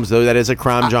films, though. That is a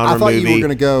crime genre movie. I thought you were going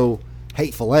to go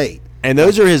Hateful Eight. And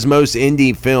those are his most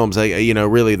indie films,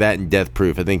 really that and Death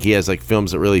Proof. I think he has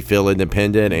films that really feel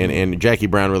independent, and Jackie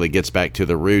Brown really gets back to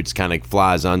the roots, kind of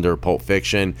flies under Pulp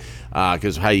Fiction,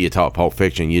 because how you talk Pulp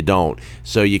Fiction, you don't.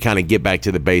 So you kind of get back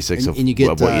to the basics of what you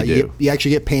do. You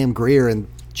actually get Pam Grier, and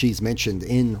she's mentioned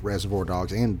in Reservoir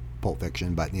Dogs and Pulp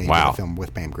Fiction, but you get a film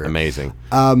with Pam Grier. Amazing.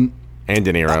 And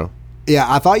De Niro.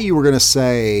 I thought you were going to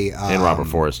say... and Robert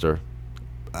Forster.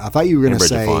 I thought you were going to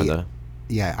say... Fonda.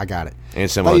 Yeah, I got it. And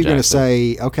Samuel L. Jackson. I thought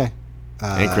you were going to say, okay.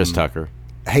 And Chris Tucker.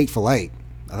 Hateful Eight.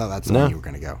 I thought that's the one you were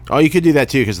going to go. Oh, you could do that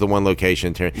too because the one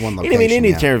location.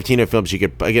 Any Tarantino films, you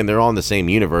could, again, they're all in the same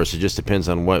universe. It just depends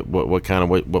on what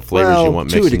flavors you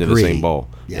want mixed into the same bowl.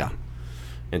 Yeah.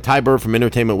 And Ty Burr from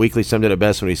Entertainment Weekly summed it up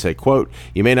best when he said, quote,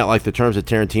 "You may not like the terms that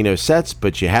Tarantino sets,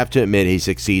 but you have to admit he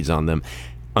succeeds on them."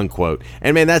 Unquote.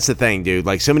 And man, that's the thing,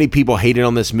 dude. So many people hated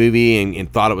on this movie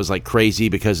and thought it was crazy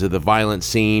because of the violent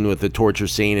scene with the torture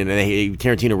scene. And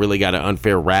Tarantino really got an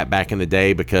unfair rap back in the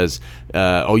day because,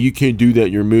 you can't do that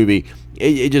in your movie.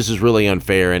 It just is really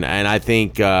unfair. And I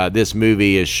think this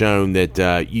movie has shown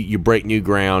that you break new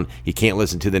ground. You can't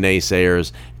listen to the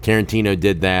naysayers. Tarantino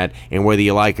did that. And whether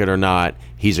you like it or not,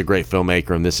 he's a great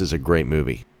filmmaker. And this is a great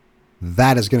movie.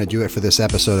 That is going to do it for this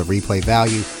episode of Replay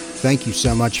Value. Thank you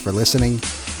so much for listening.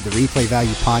 The Replay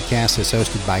Value podcast is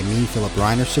hosted by me, Philip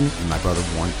Reinerson, and my brother,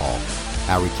 Warren Paul.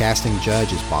 Our recasting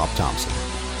judge is Bob Thompson.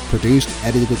 Produced,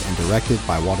 edited, and directed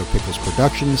by Walter Pickles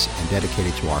Productions and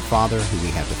dedicated to our father, who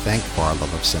we have to thank for our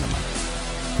love of cinema.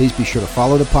 Please be sure to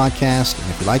follow the podcast,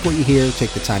 and if you like what you hear,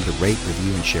 take the time to rate,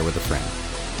 review, and share with a friend.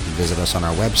 You can visit us on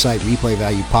our website,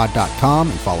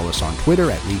 replayvaluepod.com, and follow us on Twitter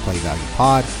at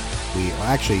replayvaluepod.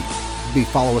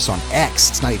 Follow us on X.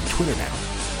 It's not even Twitter now.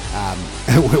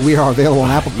 We are available on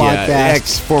Apple Podcasts.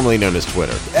 X, formerly known as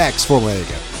Twitter. X, formerly, there you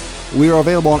go. We are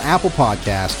available on Apple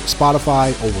Podcasts,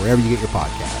 Spotify, or wherever you get your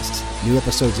podcasts. New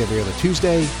episodes every other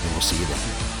Tuesday, and we'll see you then.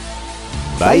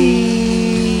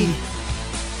 Bye.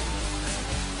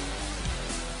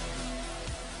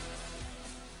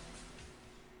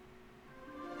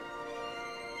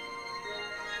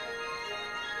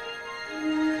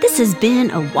 This has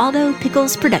been a Waldo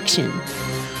Pickles production.